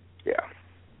 Yeah.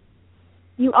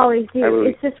 You always do.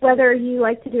 It's just whether you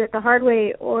like to do it the hard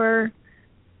way or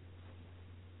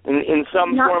in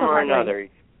some form or another.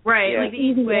 Right, yeah. Like the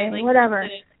easy way, like whatever.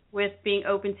 With being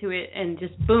open to it and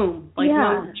just boom, like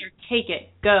move, take it,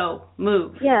 go,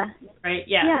 move. Yeah. Right.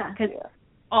 Yeah. Because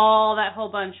all that whole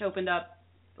bunch opened up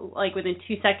like within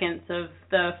 2 seconds of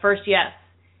the first yes.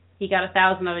 He got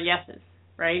 1,000 other yeses.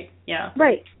 Right. Yeah.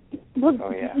 Right. Well,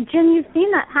 Jen, you've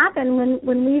seen that happen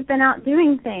when we've been out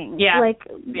doing things. Yeah. Like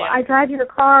I drive your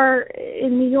car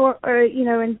in New York or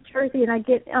in Jersey, and I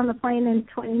get on the plane in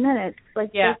 20 minutes.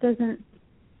 Like that doesn't.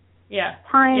 Yeah.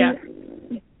 Time. Yeah.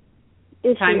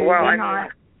 Issues. Well, I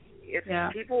mean, it's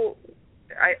people.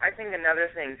 I think another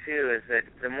thing too is that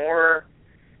the more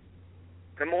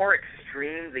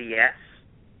extreme the yes,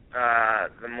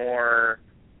 the more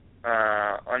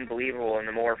unbelievable and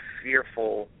the more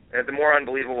fearful the more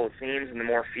unbelievable it seems, and the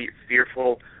more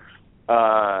fearful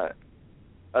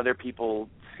other people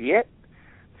see it.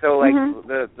 So, like,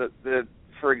 the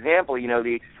for example,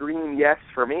 the extreme yes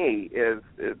for me is,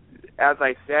 as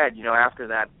I said, after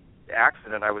that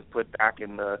accident, I was put back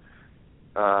in the,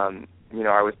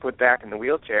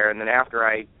 wheelchair, and then after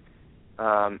I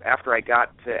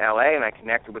got to LA and I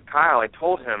connected with Kyle, I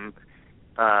told him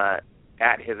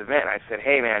at his event, I said,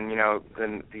 hey man,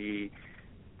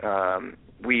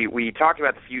 we talked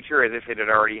about the future as if it had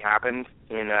already happened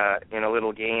in a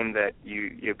little game that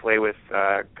you play with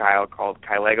Kyle called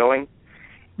Kylegoing.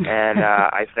 And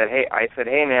I said,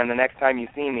 hey man, the next time you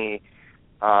see me,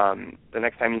 I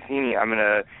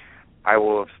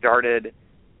will have started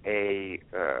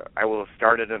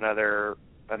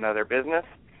another business.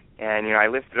 And I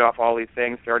listed off all these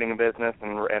things, starting a business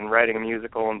and writing a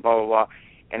musical and blah blah blah.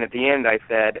 And at the end, I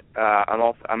said, I'm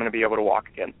going to be able to walk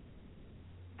again.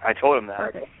 I told him that.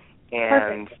 Perfect.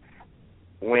 And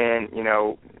when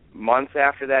months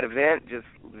after that event, just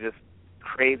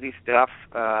crazy stuff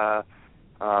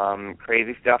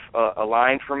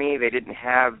aligned for me. They didn't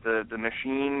have the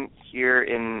machine here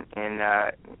in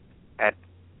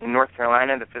North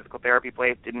Carolina. The physical therapy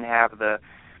place didn't have the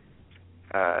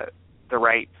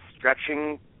right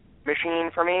stretching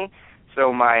machine for me.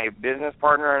 So my business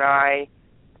partner and I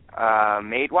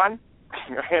made one.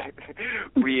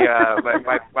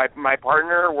 My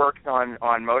partner works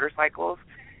on motorcycles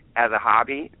as a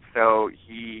hobby, so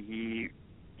he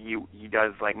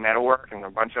does like metalwork and a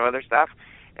bunch of other stuff.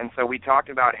 And so we talked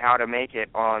about how to make it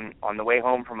on the way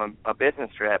home from a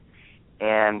business trip.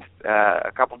 And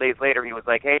a couple days later, he was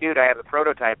like, "Hey, dude, I have a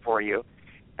prototype for you."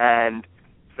 And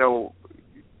so,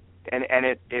 and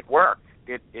it worked.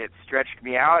 It stretched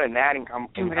me out, and that in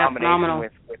combination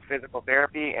with physical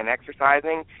therapy and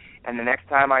exercising. And the next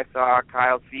time I saw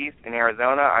Kyle Cease in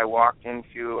Arizona, I walked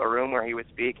into a room where he was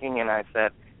speaking, and I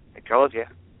said, "I told you."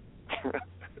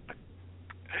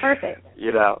 Perfect.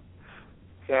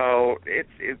 So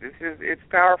it's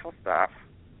powerful stuff.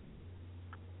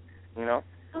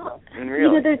 And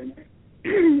really.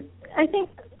 I think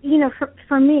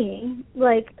for me,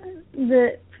 like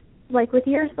with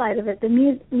your side of it, the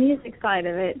music side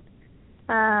of it,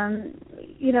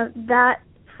 that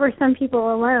for some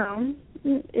people alone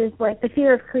is like the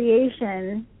fear of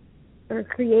creation or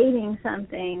creating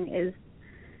something is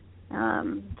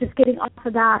just getting off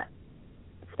of that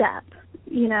step.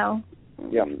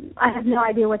 Yeah. I have no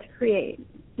idea what to create,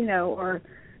 or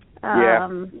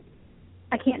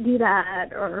I can't do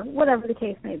that, or whatever the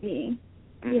case may be,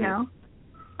 Yeah.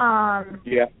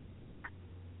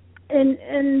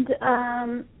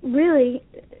 And really,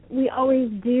 we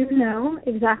always do know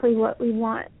exactly what we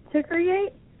want to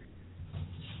create.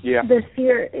 Yeah. The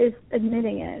fear is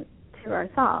admitting it to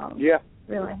ourselves. Yeah.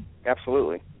 Really.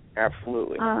 Absolutely.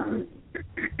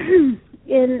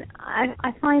 And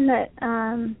I find that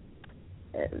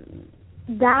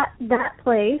that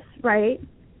place, right,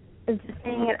 of just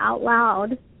saying it out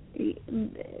loud,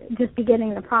 just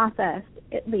beginning the process,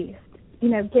 at least,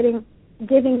 giving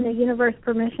the universe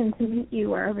permission to meet you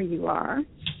wherever you are,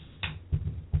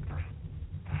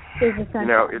 is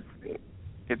essential.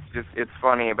 It's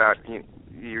funny about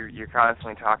you're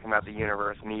constantly talking about the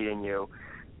universe meeting you.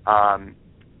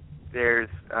 There's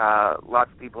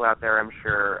lots of people out there, I'm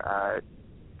sure,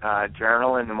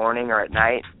 journal in the morning or at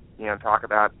night, talk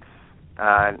about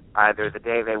either the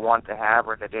day they want to have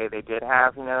or the day they did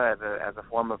have, as a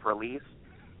form of release.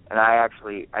 And I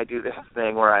do this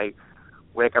thing where I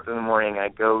wake up in the morning, I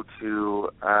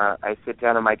sit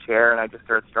down in my chair and I just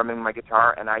start strumming my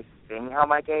guitar and I sing how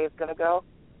my day is going to go.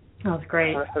 Oh, that's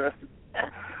great.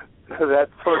 So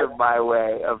that's sort of my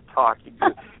way of talking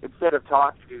instead of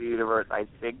talking to the universe, I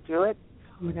sing to it.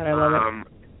 Oh my God, I love it.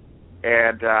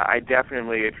 And I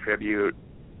definitely attribute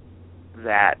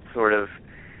that sort of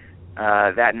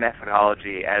that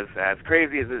methodology, as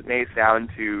crazy as it may sound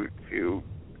to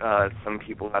some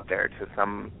people out there, to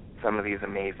some of these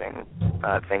amazing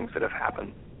things that have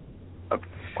happened up to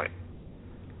this point.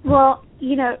 Well,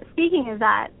 speaking of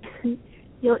that,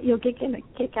 you'll get a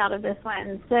kick out of this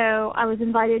one. So I was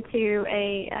invited to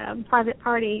a private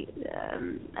party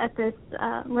at this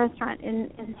restaurant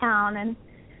in town, and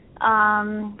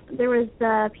there was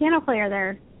a piano player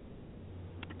there.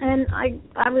 And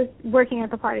I was working at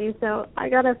the party, so I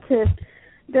got up to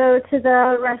go to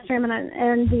the restroom,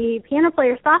 and the piano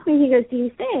player stopped me. He goes, "Do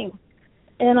you sing?"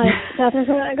 And I sat there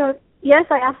and I go, "Yes,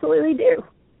 I absolutely do."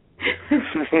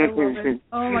 I love it.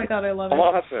 Oh my God, I love it.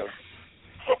 Awesome.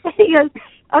 He goes,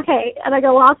 "Okay," and I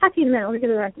go, "Well, I'll talk to you in a minute. Let me go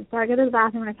to the restroom." So I go to the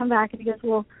bathroom, and I come back, and he goes,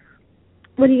 "Well,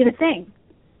 what are you going to sing?"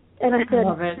 And I said,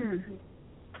 love it.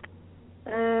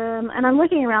 And I'm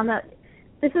looking around that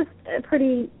this is a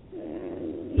pretty,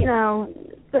 we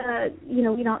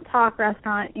don't talk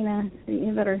restaurant, so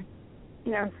you better,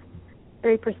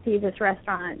 very prestigious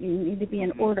restaurant. You need to be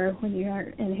in order when you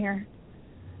are in here,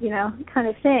 kind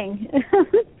of thing.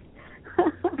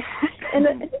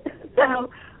 And so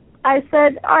I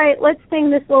said, all right, let's sing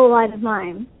This Little Light of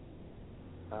Mine.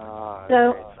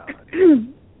 So,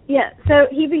 yeah, so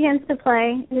he begins to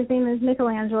play. His name is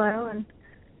Michelangelo, and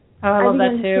I love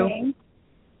that too. Sing.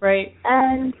 Right.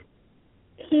 And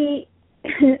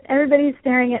everybody's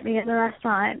staring at me in the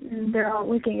restaurant, and they're all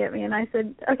looking at me, and I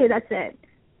said, okay, that's it.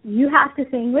 You have to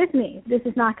sing with me. This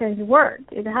is not going to work.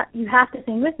 You have to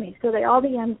sing with me. So they all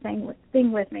began to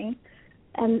sing with me,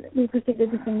 and we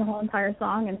proceeded to sing the whole entire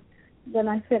song, and then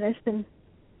I finished, and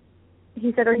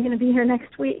he said, are you going to be here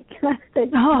next week? And I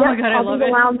said, oh, yep, my God, I'll I love be the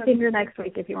it. lounge singer next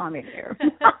week if you want me to.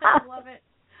 I love it.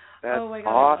 That's oh, my God,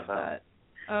 awesome. I love that.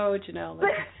 Oh, Janelle. But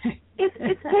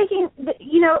it's taking,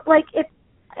 like if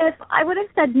I would have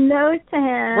said no to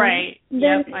him. Right.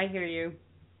 Yep, I hear you.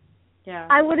 Yeah.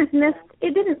 I would have missed,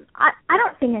 it didn't, I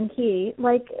don't sing in key.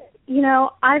 Like,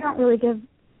 I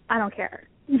don't care.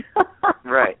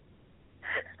 Right.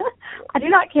 I do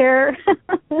not care.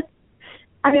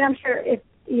 I mean, I'm sure if,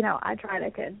 I tried I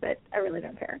could, but I really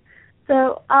don't care.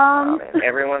 So, man,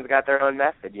 everyone's got their own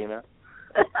method,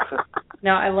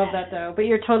 No, I love that though. But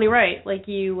you're totally right. Like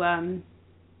you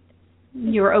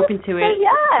were open to it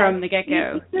from the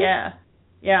get-go. Yeah.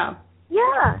 Yeah.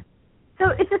 Yeah.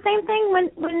 So it's the same thing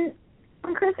when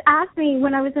Chris asked me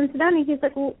when I was in Sedona, he's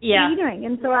like, well, what are you doing?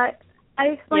 And so I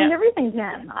explained everything to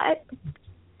him.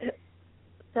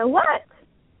 So what?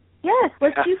 Yes,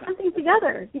 let's do something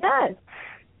together. Yes.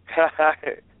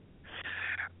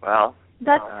 Well.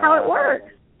 That's how it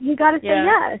works. You got to say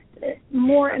yes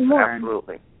more and more.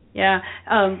 Absolutely. Yeah.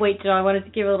 Wait, Jill, I wanted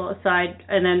to give a little aside,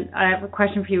 and then I have a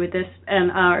question for you with this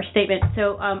or statement.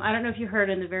 So I don't know if you heard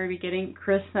in the very beginning,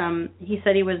 Chris, he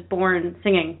said he was born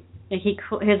singing. Like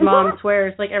his mom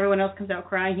swears like everyone else comes out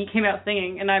crying. He came out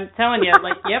singing, and I'm telling you,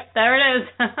 like, yep, there it is.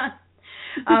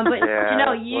 But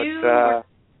Janelle,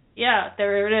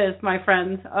 there it is, my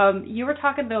friends. You were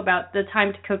talking though about the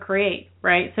time to co-create,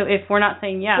 right? So if we're not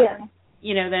saying yes,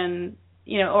 then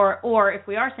or if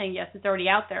we are saying yes, it's already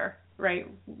out there, right?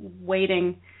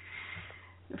 Waiting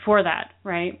for that,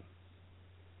 right?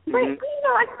 Right.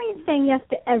 I don't mean saying yes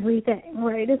to everything,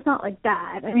 right? It's not like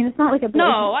that. I mean, it's not like a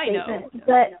blanket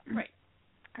statement.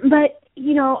 But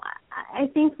I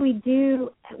think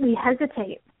we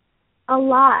hesitate a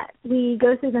lot. We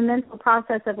go through the mental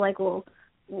process of like, well,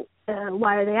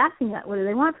 why are they asking that? What do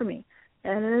they want from me?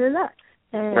 For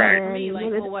me,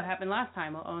 like, well, what happened last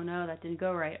time? Oh, no, that didn't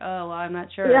go right. Oh, well, I'm not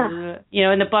sure.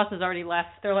 Yeah. And the bus has already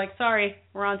left. They're like, sorry,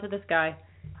 we're on to this guy,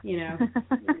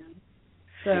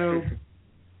 So.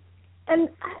 And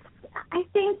I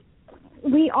think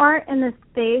we are in the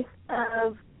space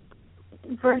of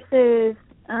versus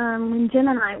when Jen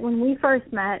and I, when we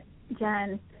first met,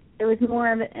 Jen, it was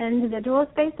more of an individual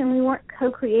space and we weren't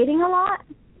co-creating a lot.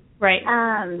 Right.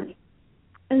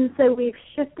 And so we've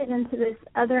shifted into this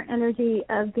other energy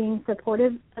of being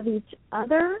supportive of each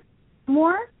other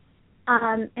more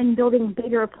and building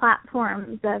bigger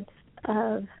platforms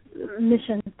of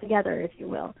missions together, if you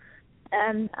will.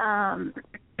 And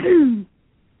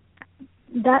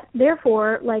that,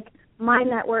 therefore, like, my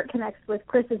network connects with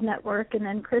Chris's network, and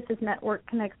then Chris's network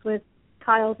connects with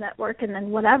Kyle's network, and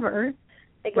then whatever.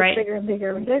 It gets bigger and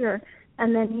bigger and bigger.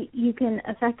 And then you can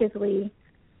effectively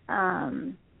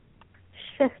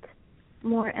shift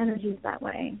more energies that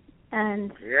way.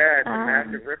 And it's a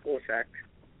massive ripple effect.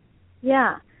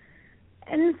 Yeah.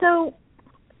 And so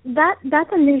that's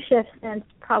a new shift since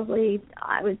probably,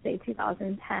 I would say,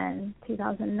 2010,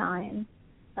 2009.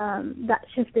 That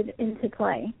shifted into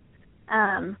play.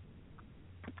 And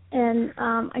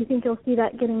I think you'll see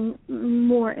that getting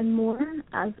more and more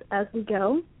as we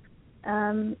go.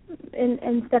 And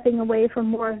stepping away from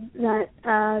more of that.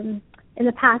 In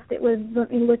the past, it was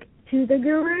let me look to the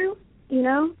guru,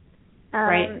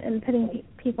 and putting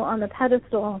people on the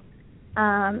pedestal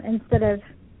instead of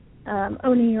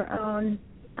owning your own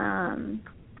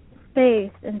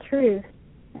space and truth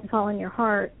and following your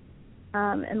heart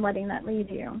and letting that lead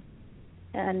you.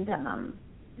 And,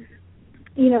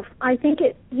 I think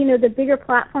the bigger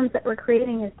platforms that we're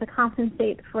creating is to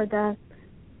compensate for the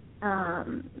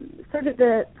sort of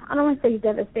the, I don't want to say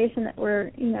devastation that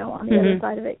we're, on the other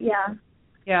side of it.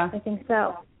 Yeah, I think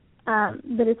so.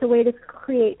 But it's a way to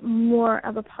create more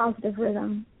of a positive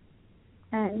rhythm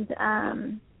and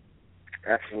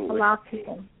absolutely allow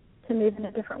people to move in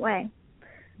a different way.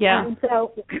 Yeah. And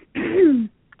so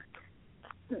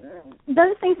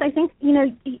those things, I think,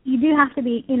 you do have to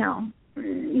be,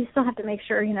 you still have to make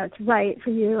sure, it's right for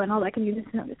you and all that. Can you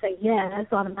just not say yes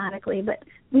automatically? But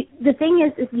the thing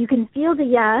is you can feel the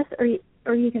yes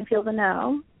or you can feel the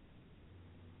no,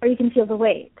 or you can feel the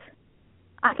wait.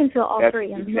 I can feel all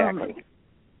three in the moment.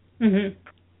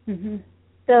 Mm-hmm. Mm-hmm.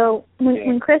 So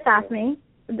when Chris asked me,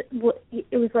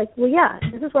 it was like, well, yeah,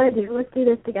 this is what I do. Let's do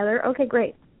this together. Okay,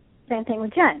 great. Same thing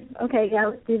with Jen. Okay, yeah,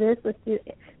 let's do this.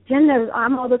 Jen knows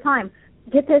I'm all the time.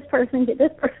 Get this person, get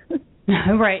this person.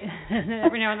 Right.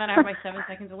 Every now and then I have my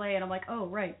 7-second delay, and I'm like, oh,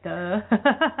 right, duh.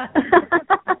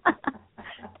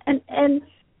 and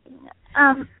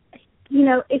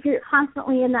if you're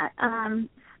constantly in that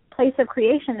place of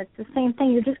creation, it's the same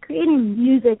thing. You're just creating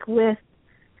music with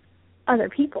other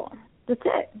people. That's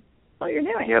it. That's all you're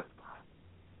doing. Yep.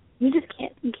 You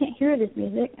can't hear it as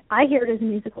music. I hear it as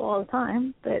musical all the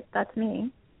time, but that's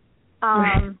me.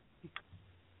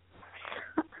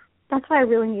 That's why I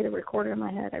really need a recorder in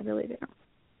my head. I really do.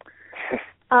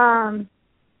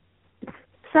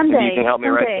 Someday. You can help me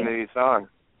write some of these songs.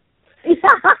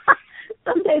 Yeah.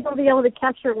 Someday they'll be able to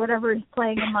capture whatever is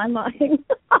playing in my mind.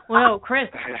 Well, Chris,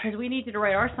 because we need you to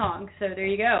write our song, so there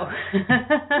you go.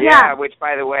 Yeah, which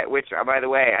by the way,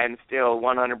 I'm still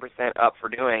 100% up for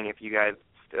doing. If you guys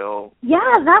still.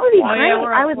 Yeah, that would be great. Yeah,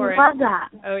 I would love that.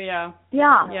 Oh yeah.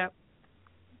 Yeah. Yeah.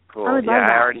 Cool. I would love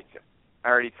that. I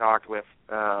already talked with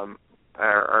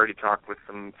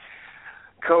some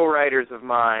co-writers of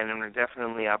mine, and we're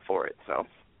definitely up for it. So.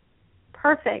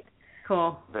 Perfect.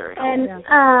 Cool. Very cool. And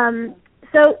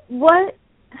so what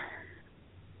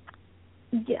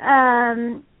do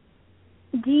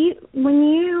you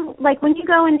when you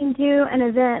go in and do an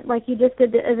event like you just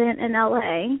did the event in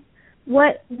LA,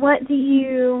 what do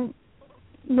you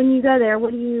when you go there,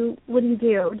 what do you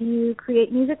do? Do you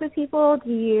create music with people?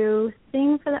 Do you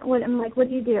sing for that? What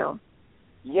do you do?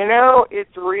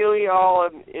 It's really all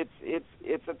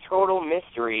it's a total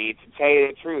mystery, to tell you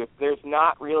the truth. There's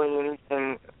not really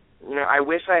anything. I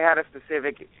wish I had a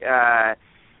specific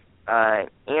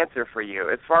answer for you.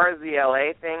 As far as the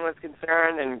LA thing was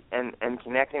concerned and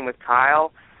connecting with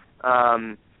Kyle,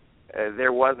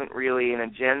 there wasn't really an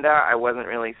agenda. I wasn't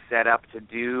really set up to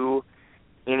do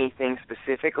anything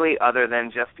specifically other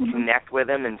than just to connect with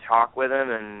him and talk with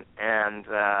him and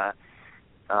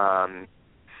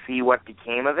see what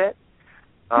became of it.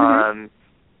 And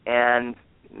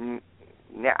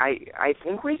I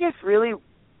think we just really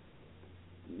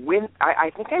went.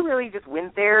 I think I really just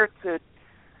went there to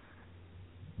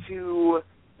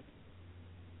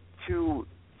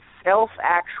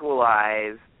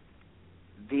self-actualize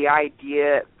the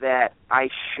idea that I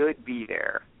should be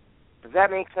there. Does that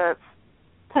make sense?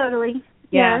 Totally.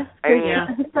 Yeah. I mean,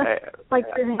 like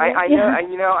I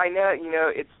know.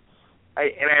 It's.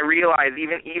 I realize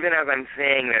even as I'm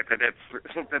saying that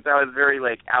was very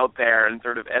out there and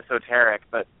sort of esoteric,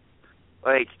 but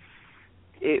that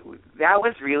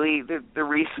was really the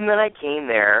reason that I came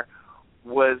there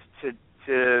was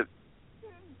to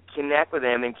connect with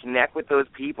him and connect with those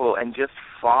people and just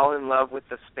fall in love with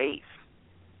the space.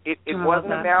 It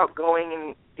wasn't about going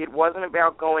and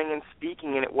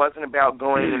speaking, and it wasn't about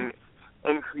going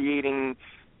and creating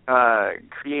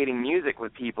music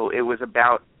with people. It was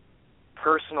about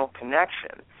personal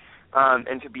connection.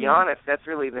 And to be honest, that's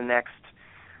really the next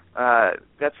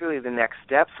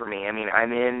step for me. I mean,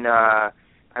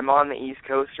 I'm on the East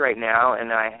Coast right now,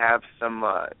 and I have some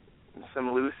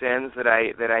loose ends that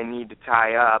I need to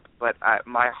tie up, but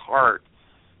my heart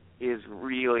is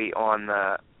really on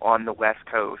the West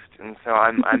Coast, and so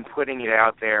I'm putting it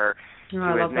out there to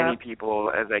as many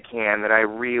people as I can that I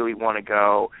really want to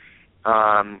go.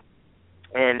 And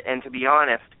to be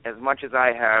honest, as much as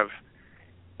I have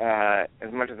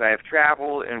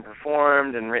traveled and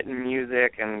performed and written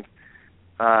music and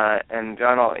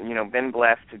done all, been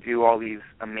blessed to do all these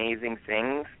amazing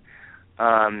things,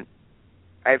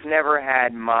 I've never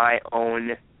had my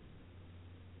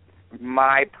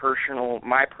personal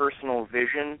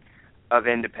vision of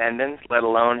independence, let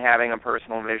alone having a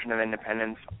personal vision of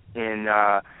independence in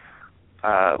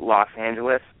Los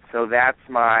Angeles. So that's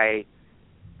my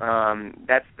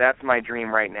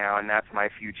dream right now, and that's my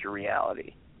future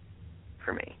reality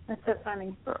for me. That's so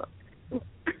funny.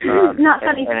 Not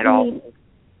funny and to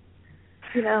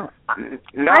me.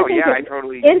 I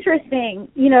totally interesting.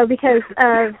 Because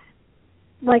of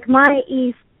my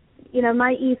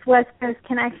East-West Coast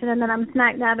connection, and then I'm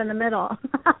smack dab in the middle.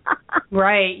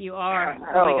 Right, you are. Oh my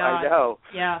God. I know.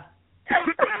 Yeah.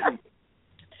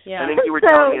 Yeah. I think you were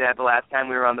telling me that the last time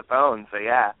we were on the phone, so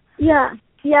yeah. Yeah.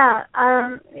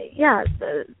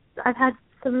 I've had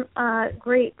some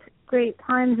great great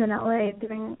times in LA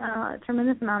doing a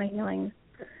tremendous amount of healings.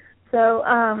 So,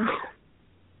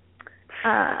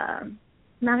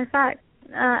 matter of fact,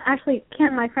 actually,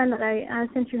 Kim, my friend that I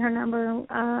sent you her number,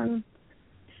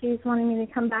 she's wanting me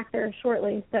to come back there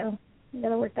shortly, so I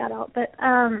gotta work that out. But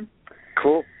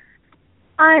cool.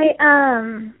 I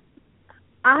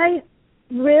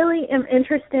really am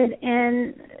interested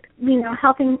in,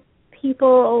 helping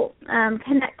people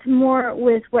connect more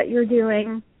with what you're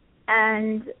doing,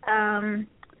 and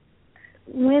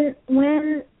when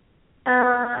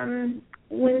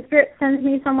Spirit sends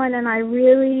me someone and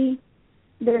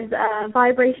there's a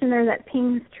vibration there that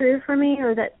pings true for me,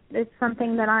 or that it's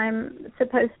something that I'm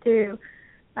supposed to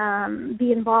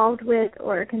be involved with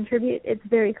or contribute, it's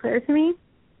very clear to me.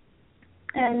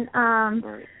 And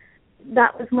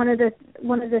that was one of the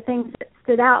things that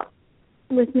stood out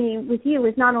with me with you,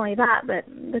 was not only that, but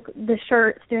the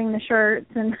shirts, doing the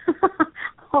shirts and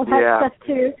all that stuff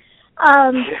too.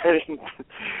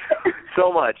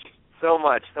 So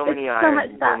many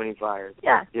irons, so many fires.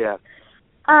 Yeah.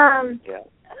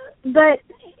 But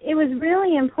it was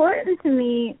really important to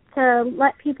me to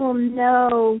let people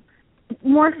know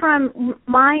more from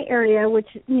my area, which,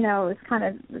 is kind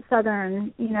of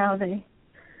southern, they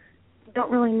don't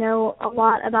really know a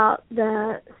lot about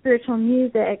the spiritual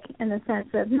music, in the sense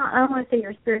of, I don't want to say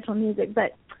your spiritual music,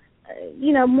 but,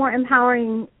 more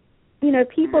empowering,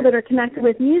 people that are connected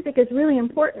with music is really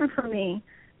important for me,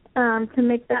 to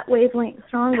make that wavelength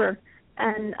stronger.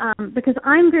 And because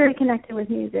I'm very connected with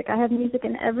music. I have music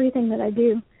in everything that I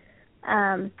do.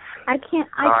 I can't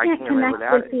connect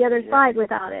with the other side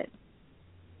without it.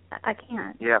 I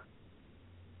can't. Yeah.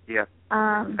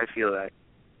 I feel that.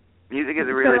 Music is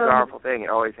a really powerful thing. It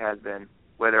always has been.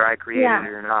 Whether I created it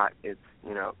or not, it's,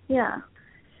 Yeah.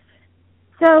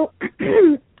 So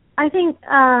I think,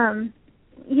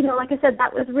 like I said,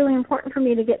 that was really important for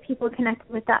me to get people connected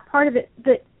with that part of it.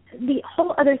 But the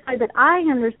whole other side that I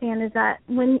understand is that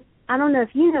I don't know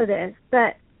if you know this,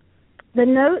 but the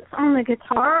notes on the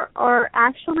guitar are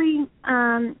actually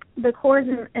the chords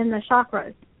and the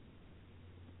chakras.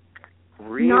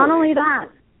 Really? Not only that,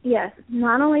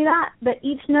 but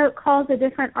each note calls a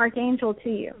different archangel to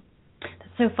you.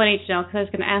 That's so funny, Janelle, because I was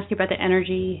going to ask you about the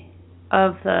energy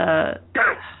of the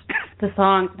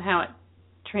songs and how it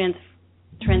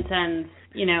transcends,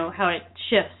 how it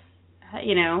shifts,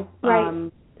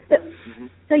 Right.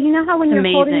 So you know how when you're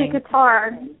holding the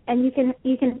guitar and you can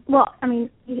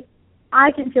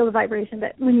I can feel the vibration,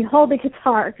 but when you hold the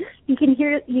guitar, you can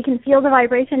feel the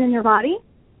vibration in your body.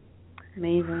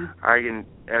 Amazing.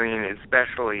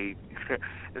 Especially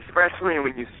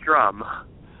when you strum.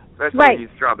 Especially right. when you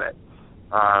strum it.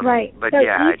 Right. But so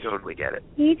I totally get it.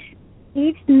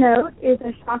 Each note is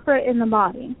a chakra in the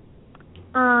body.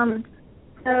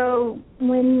 So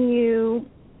when you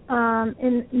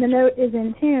the note is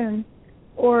in tune,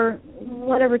 or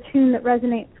whatever tune that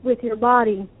resonates with your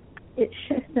body, it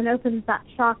shifts and opens that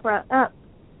chakra up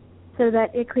so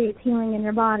that it creates healing in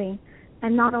your body.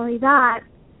 And not only that,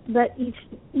 but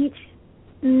each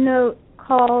note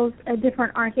calls a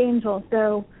different archangel.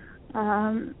 So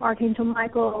Archangel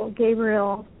Michael,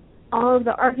 Gabriel, all of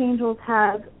the archangels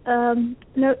have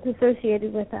notes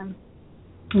associated with them.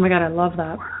 Oh my God, I love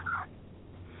that.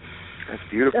 That's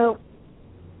beautiful. So,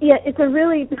 yeah, it's a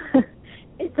really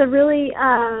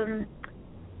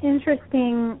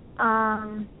interesting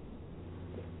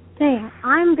thing.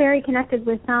 I'm very connected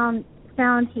with sound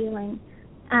healing,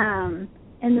 and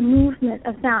the movement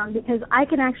of sound, because I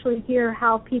can actually hear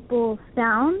how people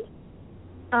sound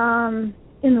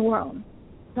in the world,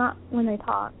 not when they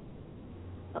talk,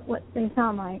 but what they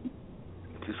sound like.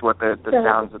 Just what the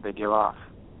sounds that they give off.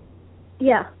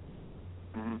 Yeah.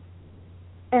 Mm-hmm.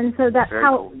 And so that's Very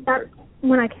how cool. that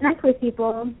when I connect with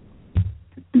people,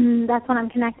 that's what I'm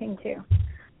connecting to.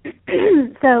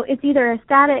 So it's either a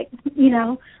static,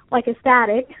 like a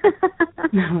static.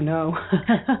 No.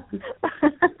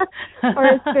 Or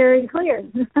it's very clear.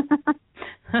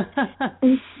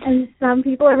 and some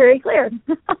people are very clear.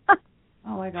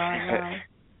 Oh my God, wow.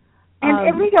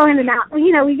 And we go in and out.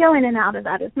 We go in and out of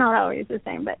that. It's not always the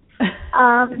same, but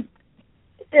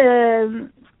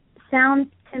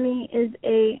sound to me is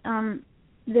a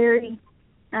very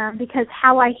because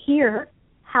how I hear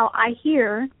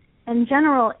in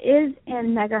general is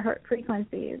in megahertz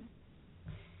frequencies.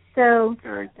 So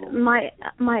my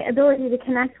ability to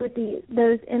connect with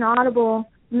those inaudible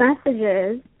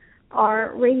messages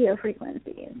are radio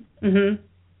frequencies. Mhm.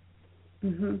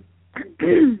 Mhm.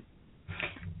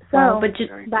 So but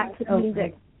back to the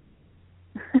music.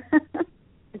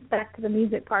 It's back to the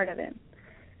music part of it.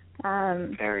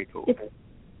 Very cool. It's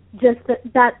just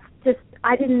that's just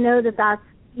I didn't know that's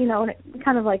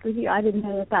kind of like with you, I didn't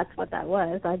know that that's what that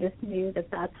was. I just knew that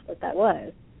that's what that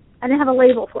was. I didn't have a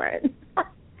label for it.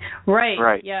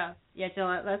 Right. Yeah. Yeah, Jill,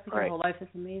 that's the Right. whole life is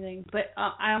amazing. But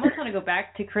I almost want to go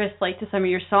back to Chris, like to some of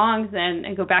your songs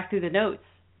and go back through the notes,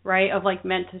 right, of like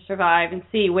Meant to Survive and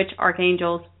see which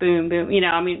archangels, boom, boom.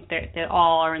 They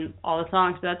all are in all the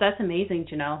songs. But that's amazing,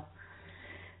 Janelle.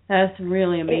 That's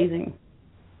really amazing.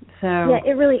 Yeah,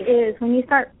 it really is. When you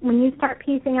start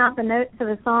piecing out the notes of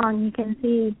a song, you can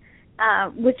see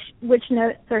which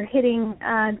notes are hitting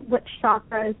which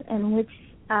chakras and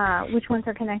which ones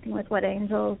are connecting with what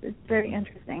angels. It's very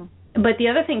interesting. But the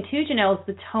other thing too, Janelle, is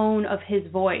the tone of his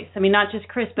voice. I mean, not just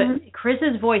Chris, but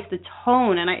Chris's voice, the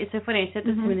tone. And it's so funny. I said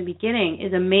this to him in the beginning.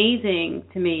 Is amazing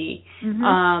to me.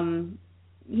 And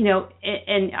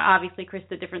obviously, Chris,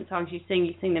 the different songs you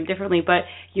sing them differently. But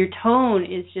your tone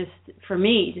is just, for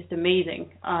me, just amazing,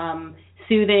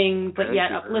 soothing, but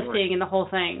yet uplifting, and the whole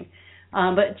thing.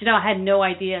 But Janelle, I had no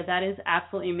idea. That is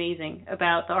absolutely amazing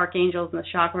about the archangels and the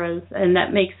chakras, and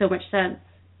that makes so much sense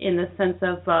in the sense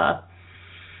of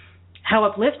how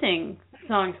uplifting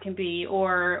songs can be,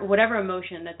 or whatever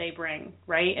emotion that they bring,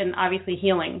 right? And obviously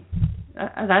healing.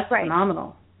 That's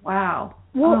phenomenal. Wow.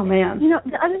 Well, oh man.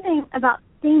 The other thing about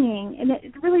singing, and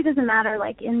it really doesn't matter,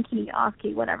 like in key, off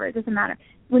key, whatever. It doesn't matter.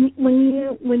 When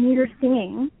you're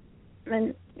singing,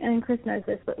 and Chris knows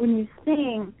this, but when you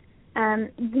sing,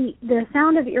 the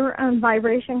sound of your own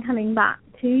vibration coming back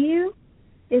to you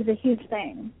is a huge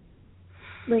thing.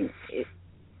 Like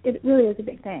it really is a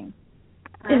big thing.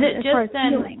 Is it just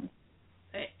then? Healing.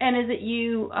 And is it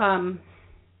you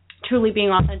truly being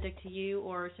authentic to you,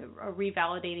 or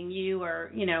revalidating you,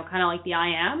 or kind of like the I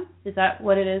am? Is that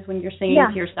what it is when you're singing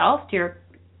to yourself, to your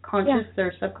conscious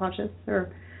or subconscious?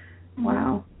 Or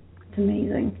wow, it's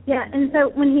amazing. Yeah, and so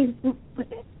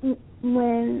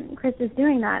when Chris is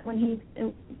doing that, when he's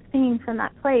singing from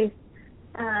that place,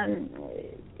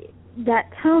 that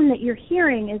tone that you're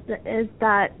hearing is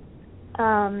that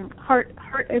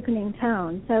heart opening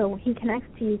tone. So he connects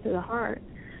to you through the heart,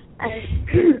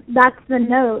 and that's the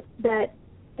note that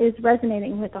is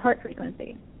resonating with the heart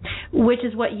frequency. Which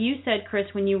is what you said, Chris,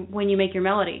 when you make your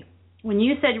melody. When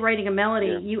you said writing a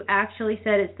melody, you actually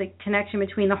said it's the connection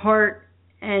between the heart,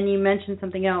 and you mentioned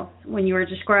something else when you were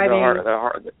describing the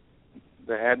heart,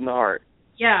 the head and the heart.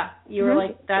 Yeah, you were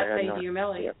like, that's how you do your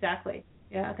melody. Yep. Exactly.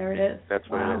 Yeah, there it is. That's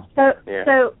what it is.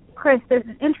 So Chris, there's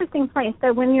an interesting place.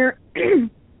 So when you're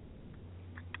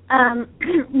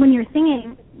when you're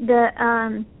singing,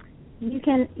 you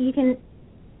can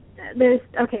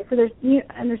you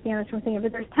understand what I'm saying,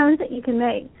 but there's tones that you can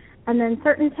make, and then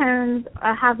certain tones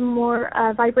have more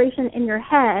vibration in your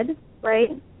head, right?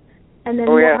 And then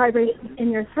more vibration in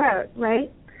your throat,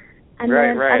 right? And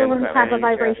then other ones have a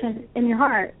vibration in your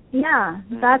heart. Yeah,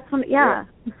 that's when,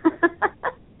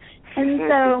 And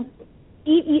so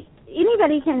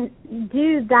anybody can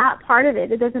do that part of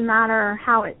it. It doesn't matter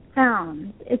how it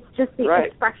sounds. It's just the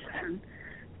expression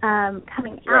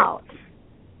coming out,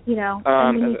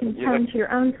 and then you can tone to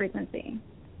your own frequency.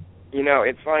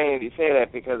 It's funny you say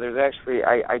that, because there's actually,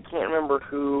 I can't remember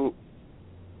who,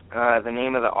 the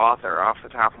name of the author off the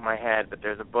top of my head, but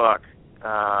there's a book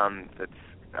that's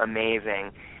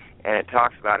amazing, and it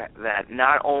talks about that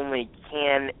not only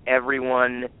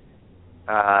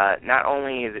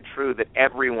is it true that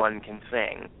everyone can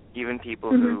sing, even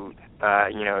people who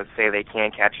say they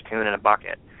can't catch a tune in a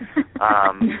bucket,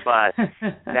 but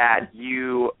that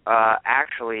you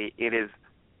actually, it is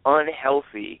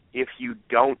unhealthy if you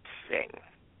don't sing.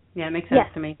 Yeah, it makes sense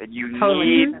to me. That you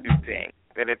need to sing.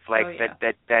 That it's like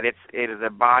that it is a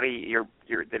body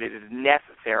that it is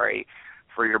necessary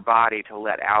for your body to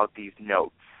let out these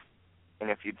notes. And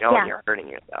if you don't, you're hurting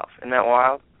yourself. Isn't that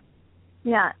wild?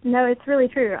 Yeah, no, it's really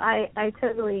true. I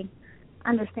totally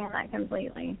understand that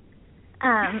completely.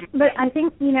 But I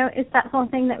think, it's that whole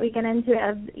thing that we get into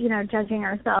of, judging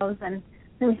ourselves, and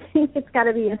we think it's got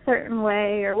to be a certain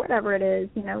way or whatever it is,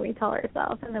 we tell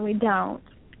ourselves, and then we don't.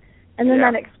 And then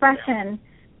that expression,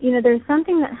 there's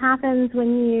something that happens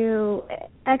when you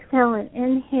exhale and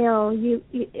inhale.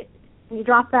 You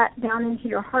drop that down into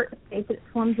your heart space. It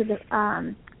forms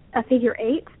a figure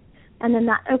 8, and then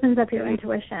that opens up your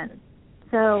intuition.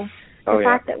 So the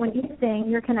fact that when you sing,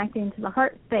 you're connecting to the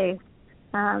heart space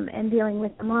and dealing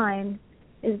with the mind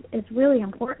is really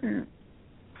important.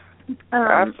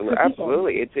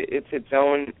 Absolutely, it's its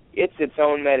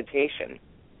own meditation,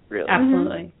 really.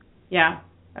 Absolutely, yeah.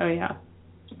 Oh yeah,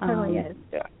 it totally is.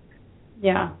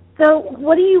 Yeah. So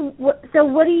what are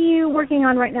you working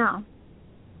on right now?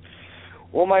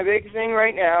 Well, my big thing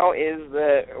right now is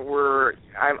that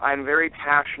I'm very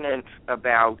passionate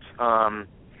about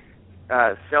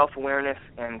self-awareness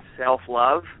and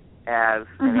self-love as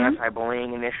an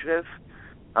anti-bullying initiative,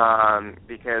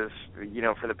 because,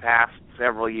 for the past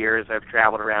several years I've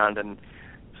traveled around and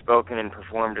spoken and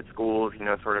performed at schools,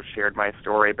 sort of shared my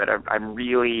story, but I'm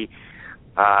really,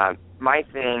 my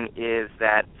thing is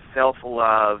that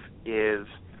self-love is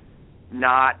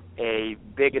not a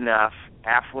big enough,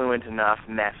 affluent enough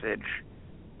message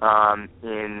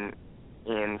in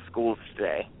schools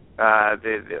today.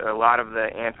 A lot of the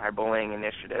anti-bullying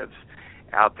initiatives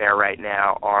out there right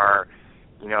now are,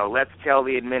 let's tell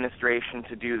the administration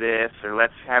to do this, or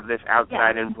let's have this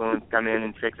outside influence come in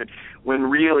and fix it, when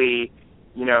really,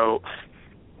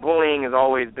 bullying has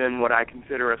always been what I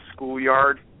consider a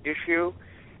schoolyard issue.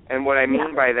 And what I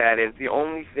mean by that is the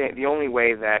only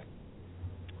way that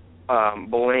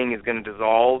bullying is going to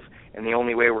dissolve, and the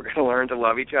only way we're going to learn to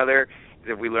love each other, is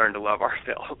if we learn to love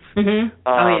ourselves. And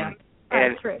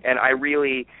I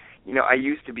really, I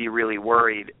used to be really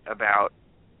worried about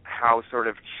how sort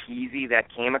of cheesy that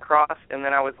came across, and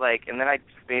then I just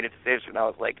made a decision. I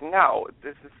was like, no,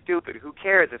 this is stupid. Who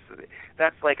cares?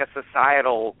 That's like a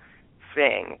societal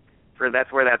thing.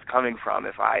 That's where that's coming from.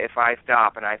 If I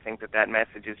stop and I think that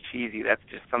message is cheesy, that's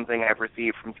just something I've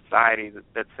received from society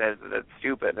that says that it's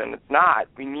stupid, and it's not.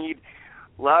 We need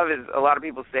love. Is a lot of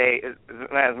people say, as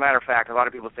a matter of fact, a lot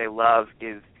of people say love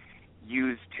is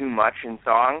used too much in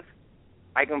songs.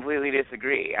 I completely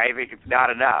disagree. I think it's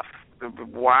not enough.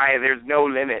 Why? There's no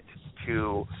limit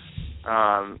to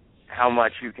how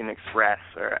much you can express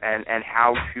and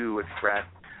how to express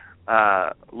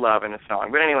love in a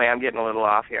song. But anyway, I'm getting a little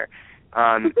off here.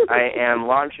 I am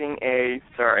launching a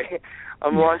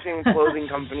clothing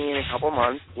company in a couple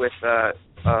months with a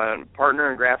partner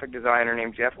and graphic designer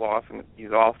named Jeff Lawson.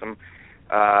 He's awesome.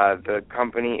 The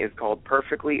company is called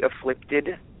Perfectly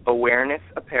Afflicted Awareness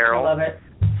Apparel. I love it.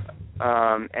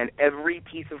 And every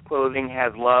piece of clothing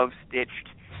has love stitched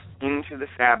into the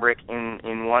fabric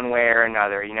in one way or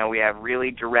another. We have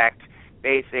really direct,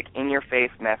 basic,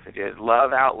 in-your-face messages.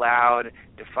 Love out loud,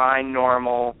 define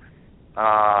normal,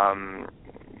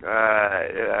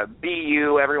 be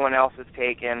you, everyone else is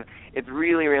taken. It's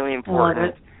really, really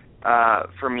important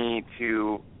for me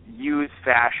to use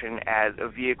fashion as a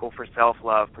vehicle for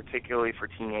self-love, particularly for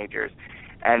teenagers.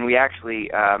 And we actually,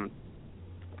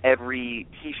 every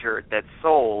T-shirt that's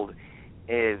sold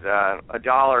is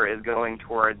 $1 is going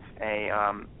towards a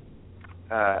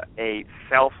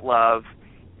self-love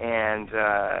and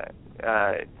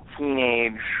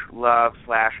teenage love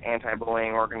 /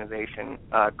 anti-bullying organization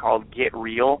called Get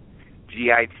Real,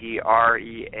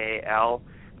 GITREAL.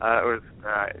 It was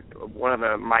one of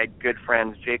my good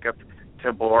friends, Jacob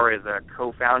Tabor, is a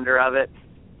co-founder of it,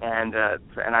 and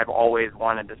I've always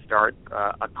wanted to start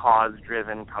a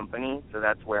cause-driven company, so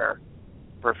that's where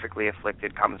Perfectly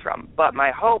Afflicted comes from. But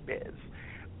my hope is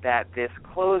that this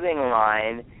clothing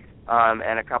line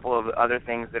and a couple of other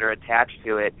things that are attached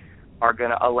to it are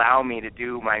going to allow me to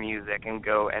do my music and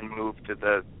go and move to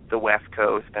the West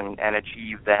Coast and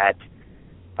achieve that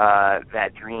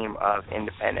dream of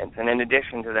independence. And in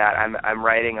addition to that, I'm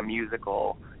writing a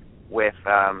musical with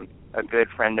a good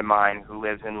friend of mine who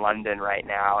lives in London right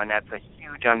now, and that's a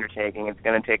huge undertaking. It's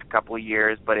going to take a couple of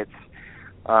years, but it's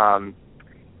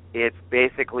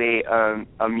basically a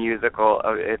musical.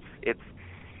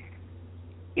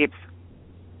 It's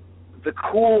the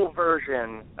cool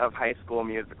version of High School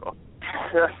Musical.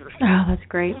 Oh, that's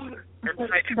great.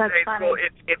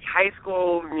 It's High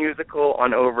School Musical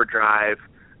on overdrive,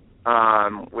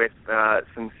 with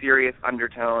some serious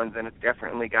undertones, and it's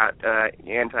definitely got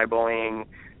anti-bullying,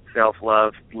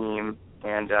 self-love theme,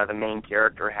 and the main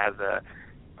character has a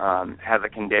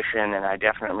condition, and I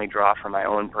definitely draw from my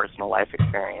own personal life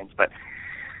experience. But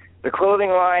the clothing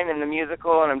line and the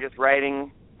musical, and I'm just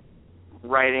writing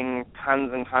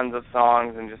tons and tons of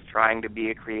songs and just trying to be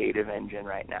a creative engine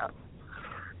right now.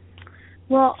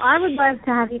 Well, I would love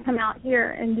to have you come out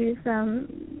here and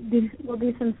we'll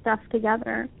do some stuff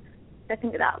together. I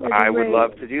think that would be great. I would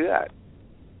love to do that.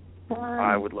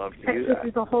 I would love to do that.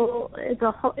 It's a whole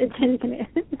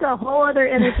other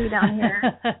energy down here.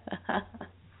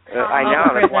 I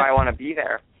know, that's why I want to be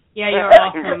there. Yeah, you're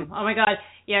awesome. Oh my God.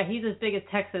 Yeah, he's as big as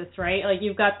Texas, right? Like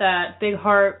you've got that big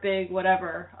heart, big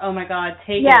whatever. Oh my God,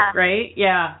 take it, right?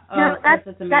 Yeah. Oh, no, that's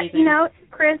amazing.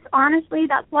 Chris, honestly,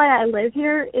 that's why I live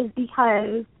here, is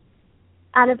because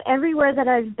out of everywhere that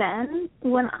I've been,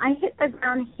 when I hit the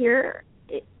ground here,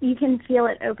 you can feel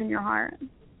it open your heart.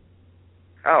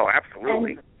 Oh,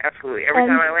 absolutely. Absolutely. Every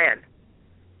time I land.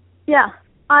 Yeah,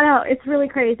 I know. It's really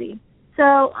crazy.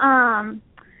 So,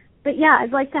 but yeah,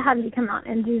 I'd like to have you come out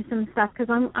and do some stuff, because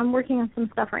I'm working on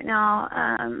some stuff right now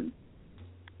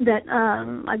that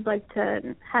I'd like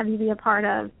to have you be a part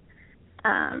of.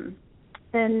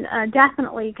 And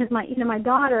definitely, because my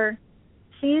daughter,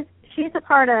 she's a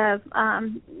part of.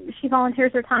 She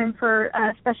volunteers her time for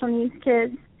special needs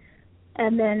kids,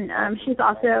 and then she's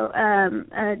also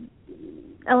an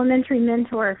elementary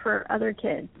mentor for other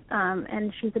kids,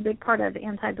 and she's a big part of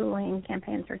anti-bullying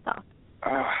campaigns herself.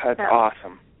 Oh, that's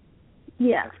awesome.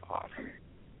 Yeah. That's awesome.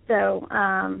 So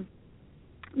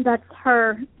that's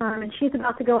her, and she's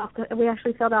about to go off. We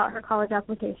actually filled out her college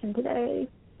application today.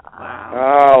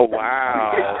 Wow. Oh,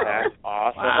 wow. That's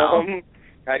awesome. Wow.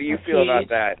 How do you feel about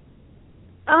that?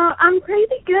 I'm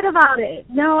pretty good about it.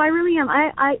 No, I really am.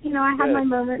 I have Good. my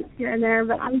moments here and there,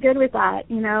 but I'm good with that.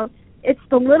 It's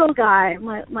the little guy,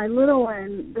 my little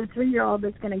one, the 3-year-old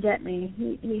that's going to get me.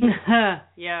 He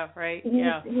yeah, right.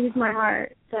 He's my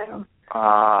heart. So.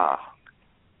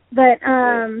 But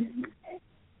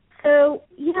so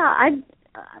yeah,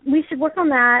 we should work on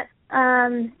that.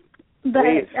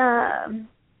 But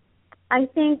I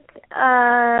think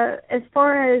as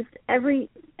far as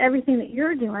everything that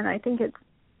you're doing, I think it's,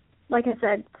 like I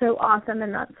said, so awesome,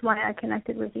 and that's why I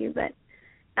connected with you. But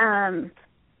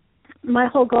my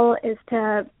whole goal is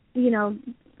to,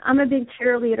 I'm a big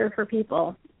cheerleader for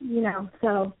people,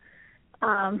 so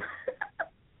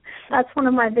that's one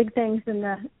of my big things in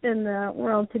the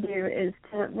world to do, is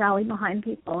to rally behind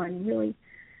people and really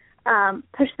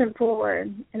push them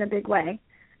forward in a big way.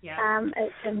 Yeah.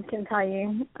 As Jen can tell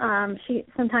you, she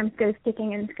sometimes goes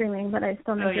kicking and screaming, but I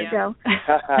still make her go.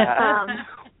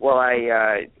 Well,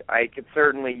 I could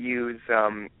certainly use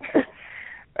I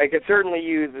could certainly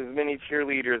use as many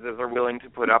cheerleaders as are willing to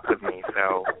put up with me.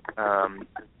 So,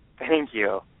 thank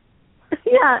you.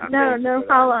 Yeah, no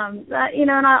problem.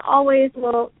 And I always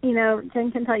will.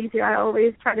 Jen can tell you too. I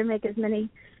always try to make as many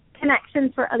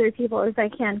connections for other people as I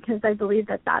can, because I believe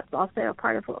that that's also a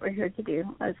part of what we're here to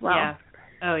do as well. Yeah.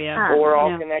 Oh yeah. Well, we're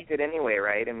all connected anyway,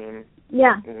 right? I mean,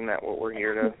 yeah. Isn't that what we're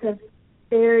here to? It's a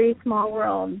very small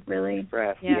world, really.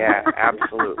 Express. Yeah,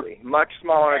 absolutely. Much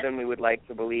smaller than we would like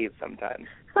to believe sometimes.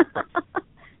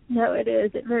 No, it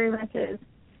is. It very much is.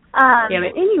 But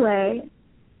anyway,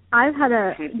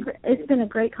 it's been a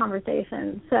great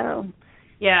conversation. So.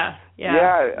 Yeah.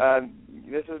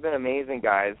 This has been amazing,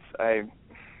 guys. I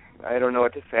don't know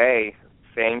what to say.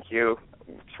 Thank you.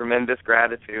 Tremendous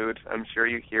gratitude. I'm sure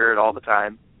you hear it all the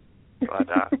time. But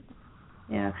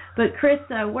yeah. But Chris,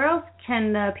 where else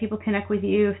can people connect with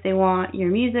you if they want your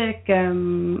music? If they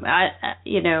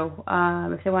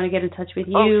want to get in touch with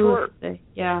you. Oh, sure.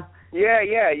 Yeah.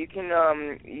 You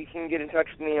can get in touch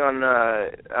with me on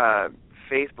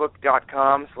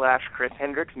Facebook.com/Chris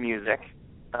Hendricks Music,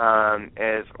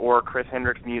 or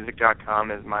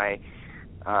ChrisHendricksMusic.com is my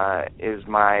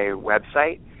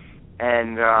website.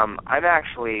 And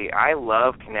I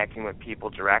love connecting with people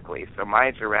directly. So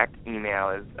my direct email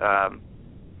is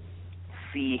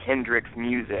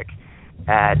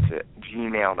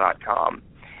chendricksmusic@gmail.com.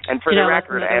 And for the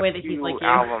record, I have 2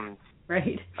 albums.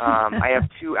 Right. I have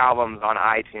 2 albums on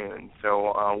iTunes.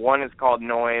 So one is called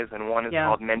Noise, and one is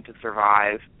called Meant to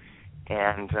Survive.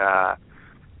 And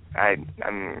I'm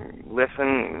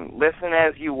listen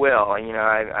as you will.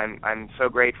 I'm so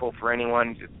grateful for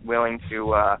anyone willing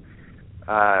to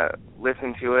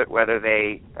listen to it, whether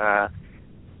they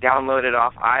download it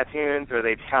off iTunes or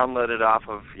they download it off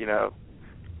of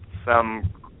some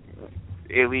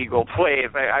illegal place.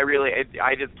 I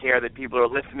just care that people are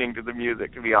listening to the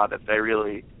music, to be honest.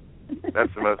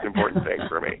 That's the most important thing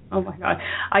for me. Oh my God,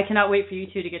 I cannot wait for you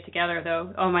two to get together,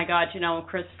 though. Oh my God, Janelle and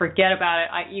Chris, forget about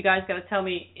it. You guys got to tell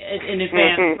me in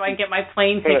advance so I can get my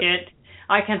plane ticket.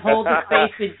 I can hold the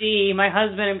space with Dee, my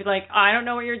husband, and be like, I don't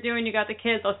know what you're doing. You got the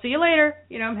kids. I'll see you later.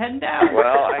 I'm heading down.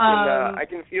 Well, I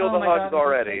can feel the hugs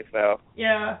already. So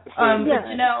yeah.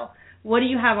 Janelle, what do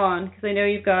you have on? Because I know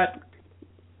you've got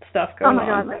stuff going on.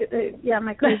 Oh my God,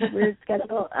 my crazy weird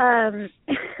schedule.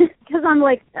 Because I'm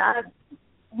like,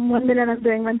 1 minute I'm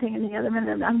doing one thing and the other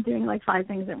minute I'm doing like 5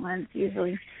 things at once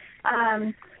usually.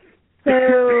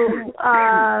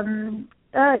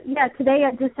 Today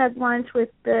I just had lunch with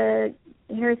the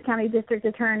Harris County District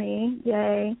Attorney.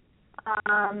 Yay.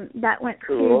 That went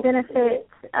to benefit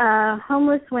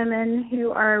homeless women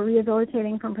who are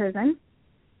rehabilitating from prison.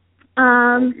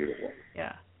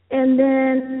 Yeah. And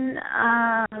then,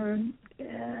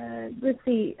 let's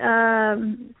see,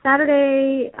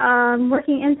 Saturday,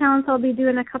 working in town, so I'll be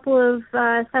doing a couple of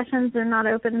sessions. They're not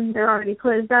open. They're already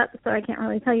closed up, so I can't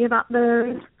really tell you about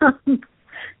those.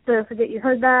 So forget you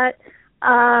heard that.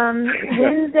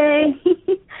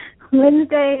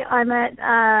 Wednesday, I'm at,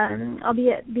 I'll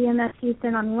be at BMS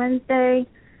Houston on Wednesday.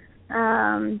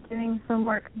 doing some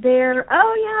work there.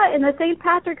 Oh, yeah, in the St.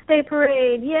 Patrick's Day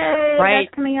Parade. Yay, right.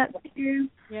 That's coming up too.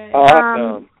 Yay.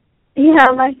 Awesome.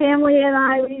 Yeah, my family and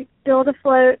I, we build a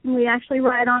float, and we actually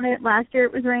ride on it. Last year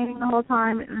it was raining the whole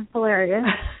time. It was hilarious.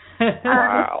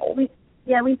 Wow. We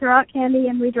throw out candy,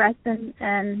 and we dress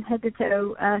and head to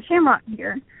toe Shamrock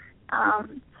here.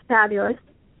 It's fabulous.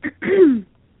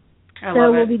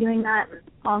 So we'll be doing that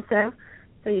also.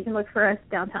 So you can look for us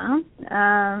downtown.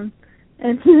 And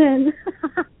then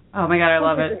oh my God, I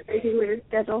love it. It's a crazy weird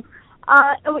schedule.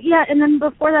 Yeah, and then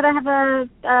before that I have a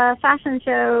fashion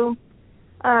show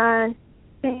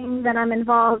thing that I'm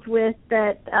involved with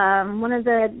that one of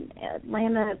the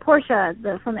Atlanta, Portia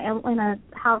from the Atlanta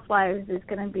Housewives is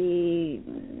going to be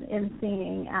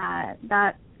emceeing at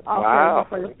that also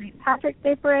before the St. Patrick's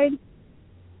Day Parade.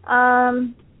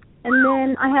 And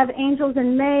then I have Angels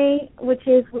in May, which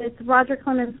is with Roger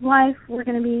Clemens' wife. We're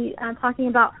going to be talking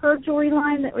about her jewelry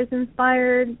line that was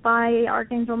inspired by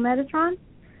Archangel Metatron.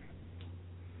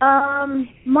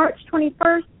 March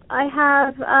 21st, I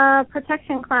have a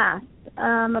protection class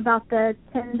about the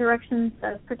 10 directions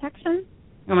of protection.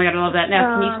 Oh my God, I love that.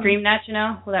 Now, can you stream that,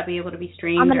 Janelle? Will that be able to be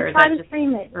streamed? I'm going to try to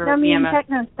stream it. No, me and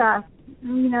techno stuff.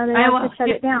 You know, they have to shut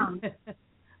it down.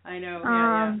 I know,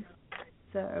 yeah.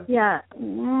 So. Yeah,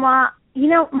 my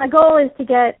goal is to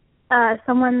get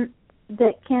someone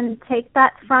that can take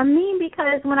that from me,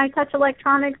 because when I touch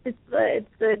electronics, it's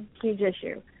a huge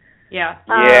issue. Yeah.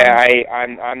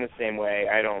 I'm the same way.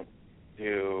 I don't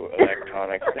do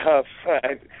electronic stuff.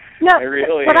 I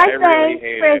really hate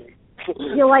Chris, it.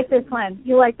 You'll like this one.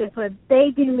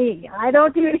 They do me. I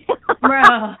don't do it.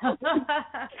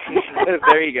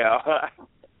 There you go.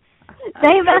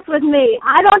 They mess with me.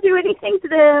 I don't do anything to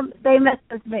them. They mess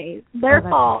with me. Their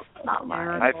fault, not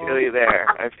mine. I feel you there.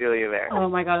 Oh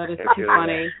my God, that is too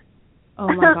funny. Oh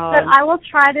my God. But I will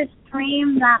try to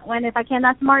stream that one if I can.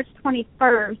 That's March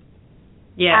 21st.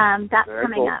 Yeah. That's very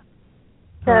coming cool. up.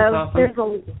 So awesome. there's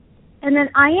and then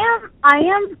I am,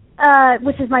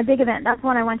 which is my big event. That's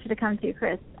one I want you to come to,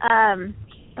 Chris. Which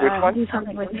one? Do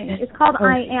something with me. It's called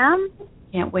I Am.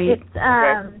 Can't wait.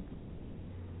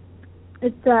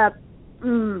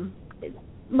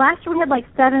 Last year we had like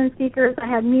 7 speakers. I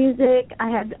had music. I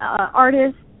had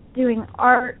artists doing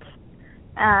art.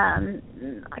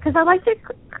 Because I like to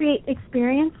create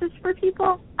experiences for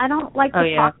people. I don't like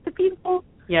to talk to people.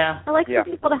 Yeah. I like for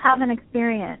people to have an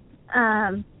experience.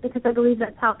 Because I believe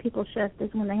that's how people shift,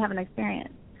 is when they have an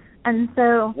experience. And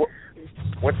so...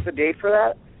 What's the date for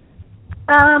that?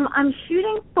 I'm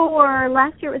shooting for...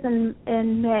 Last year it was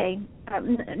in May.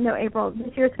 No, April.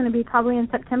 This year it's going to be probably in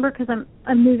September, because I'm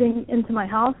moving into my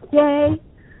house. Yay!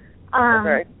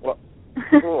 Okay. Well,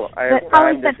 cool. I have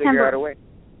time to figure out a way.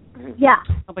 Yeah.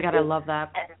 Oh my God, I love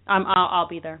that. I'll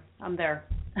be there. I'm there.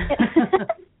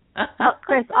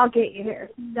 Chris, I'll get you here.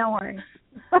 Don't worry.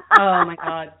 Oh my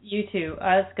God, you too.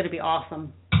 It's going to be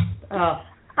awesome. Oh.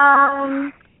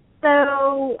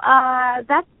 So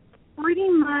that's pretty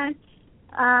much.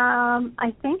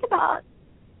 I think about.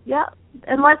 Yeah.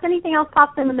 Unless anything else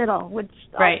pops in the middle, which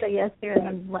I'll say yes to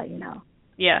and let you know.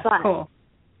 Yeah. Cool.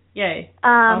 Yay.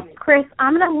 Chris,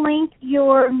 I'm going to link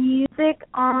your music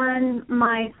on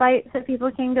my site so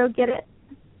people can go get it.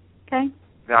 Okay?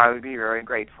 I would be very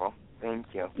grateful. Thank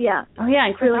you. Yeah. Oh, yeah,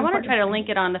 and Chris, really I want to try to link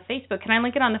it on the Facebook. Can I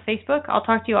link it on the Facebook? I'll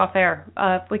talk to you off air.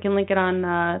 If we can link it on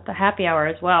the happy hour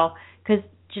as well. Because,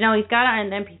 Janelle, he's got it on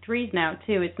MP3s now,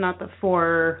 too. It's not the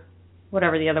 4,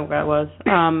 whatever the other guy was.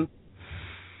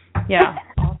 Yeah.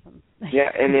 Awesome.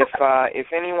 Yeah, and if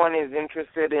anyone is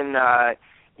interested in...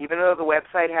 even though the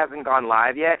website hasn't gone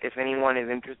live yet, if anyone is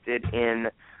interested in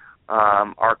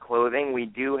our clothing, we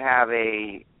do have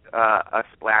a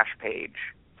splash page.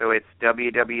 So it's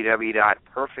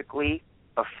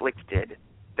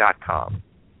www.perfectlyafflicted.com.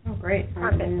 Oh, great.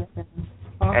 Perfect. Awesome.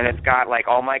 And it's got like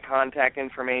all my contact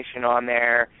information on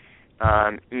there.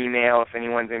 Email, if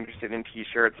anyone's interested in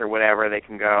T-shirts or whatever, they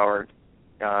can go or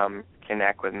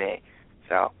connect with me.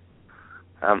 So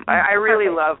I really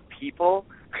love people.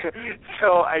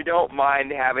 So I don't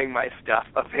mind having my stuff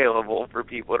available for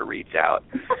people to reach out.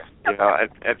 You know,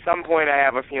 at some point I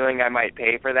have a feeling I might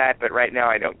pay for that, but right now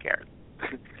I don't care.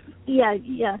 Yeah,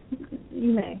 you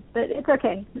may, but it's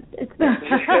okay. It's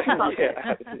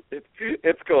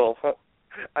it's cool.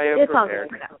 I am prepared. All good.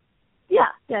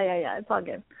 Yeah. It's all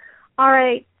good. All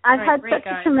right, I've had such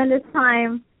a tremendous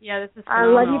time. Yeah, this is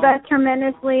phenomenal. I love you guys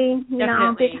tremendously. You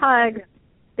know, big hug,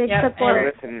 big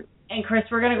support. And Chris,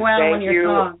 we're going to go out on one of your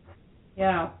songs.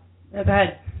 Yeah. Go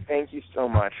ahead. Thank you so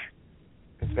much.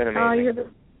 It's been amazing. Oh,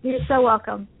 you're so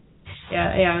welcome.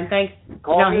 Yeah, and thanks.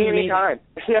 Call me anytime.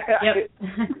 Yep.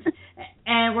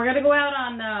 And we're going to go out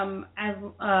on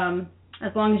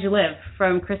As Long As You Live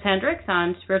from Chris Hendricks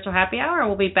on Spiritual Happy Hour.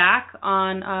 We'll be back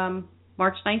on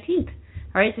March 19th.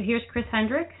 All right, so here's Chris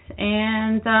Hendricks,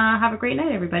 and have a great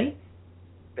night, everybody.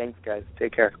 Thanks, guys.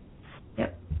 Take care.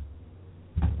 Yep.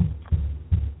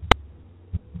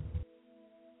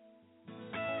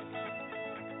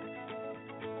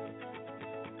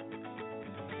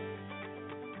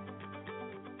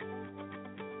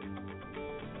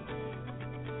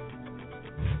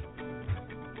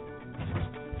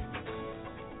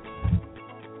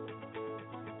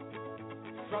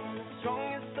 From the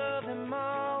strongest of them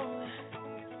all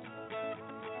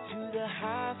to the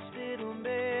hospital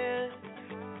bed,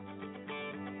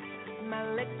 my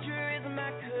lecture is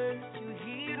my curse. You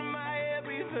heed my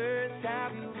every verse.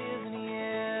 Have you risen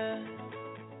yet?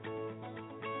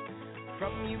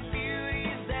 From your beauty